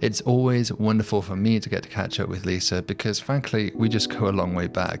did. It's always wonderful for me to get to catch up with Lisa because, frankly, we just go a long way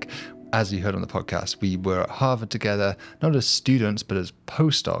back. As you heard on the podcast, we were at Harvard together, not as students, but as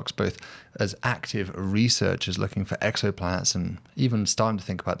postdocs, both as active researchers looking for exoplanets and even starting to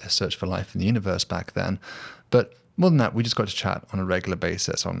think about their search for life in the universe back then. But more than that, we just got to chat on a regular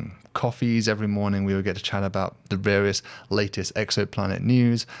basis. On coffees every morning, we would get to chat about the various latest exoplanet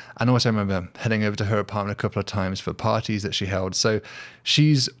news. And also I remember heading over to her apartment a couple of times for parties that she held. So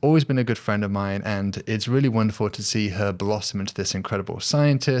she's always been a good friend of mine, and it's really wonderful to see her blossom into this incredible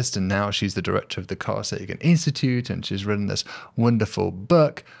scientist. And now she's the director of the Carl Sagan Institute, and she's written this wonderful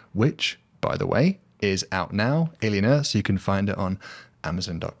book, which, by the way, is out now, Alien Earth. So you can find it on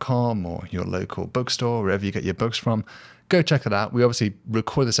Amazon.com or your local bookstore, wherever you get your books from. Go check it out. We obviously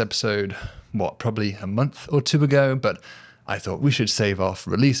recorded this episode, probably a month or two ago, but I thought we should save off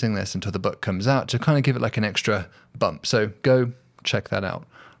releasing this until the book comes out to kind of give it like an extra bump. So go check that out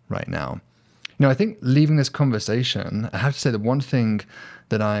right now. I think leaving this conversation, I have to say that one thing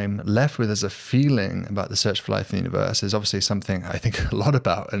that I'm left with as a feeling about the search for life in the universe is obviously something I think a lot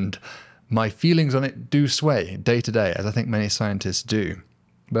about, and my feelings on it do sway day to day, as I think many scientists do.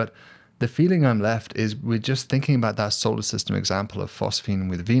 But the feeling I'm left is we're just thinking about that solar system example of phosphine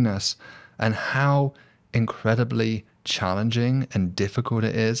with Venus, and how incredibly challenging and difficult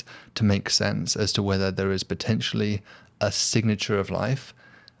it is to make sense as to whether there is potentially a signature of life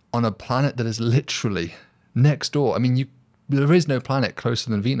on a planet that is literally next door. I mean, there is no planet closer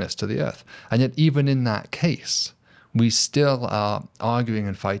than Venus to the Earth. And yet even in that case, we still are arguing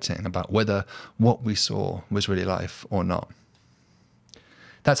and fighting about whether what we saw was really life or not.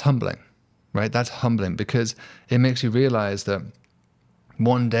 That's humbling, right? That's humbling because it makes you realize that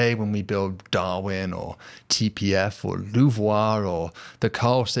one day when we build Darwin or TPF or LUVOIR or the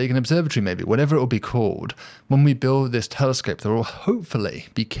Carl Sagan Observatory, maybe, whatever it will be called, when we build this telescope that will hopefully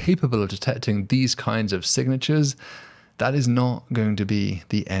be capable of detecting these kinds of signatures, that is not going to be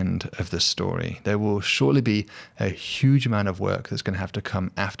the end of the story. There will surely be a huge amount of work that's going to have to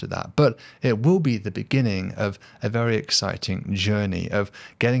come after that. But it will be the beginning of a very exciting journey of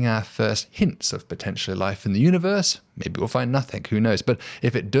getting our first hints of potentially life in the universe. Maybe we'll find nothing, who knows? But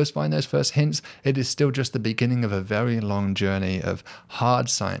if it does find those first hints, it is still just the beginning of a very long journey of hard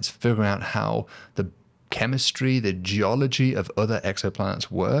science, figuring out how the chemistry, the geology of other exoplanets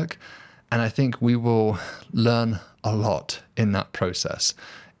work. And I think we will learn a lot in that process.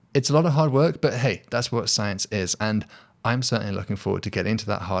 It's a lot of hard work, but hey, that's what science is. And I'm certainly looking forward to getting into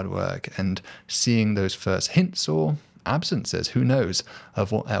that hard work and seeing those first hints or absences, who knows,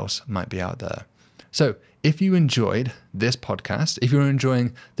 of what else might be out there. So if you enjoyed this podcast, if you're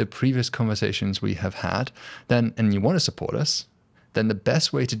enjoying the previous conversations we have had, and you want to support us, then the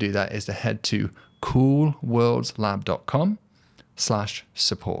best way to do that is to head to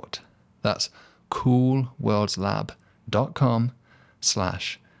coolworldslab.com/support. That's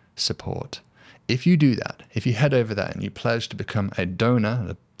coolworldslab.com/support. If you do that, if you head over there and you pledge to become a donor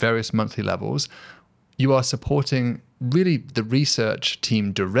at various monthly levels, you are supporting really the research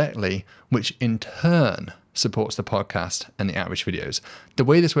team directly, which in turn supports the podcast and the outreach videos. The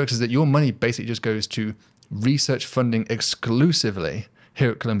way this works is that your money basically just goes to research funding exclusively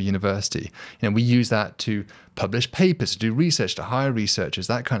here at Columbia University. We use that to publish papers, to do research, to hire researchers,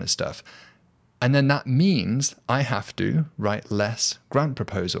 that kind of stuff. And then that means I have to write less grant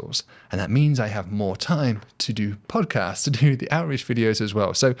proposals. And that means I have more time to do podcasts, to do the outreach videos as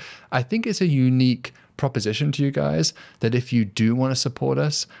well. So I think it's a unique proposition to you guys that if you do want to support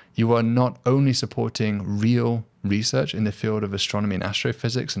us, you are not only supporting real research in the field of astronomy and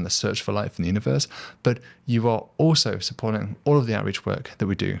astrophysics and the search for life in the universe, but you are also supporting all of the outreach work that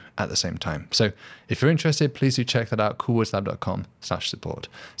we do at the same time. So if you're interested, please do check that out, coolworldslab.com/support.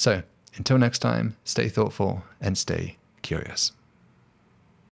 So until next time, stay thoughtful and stay curious.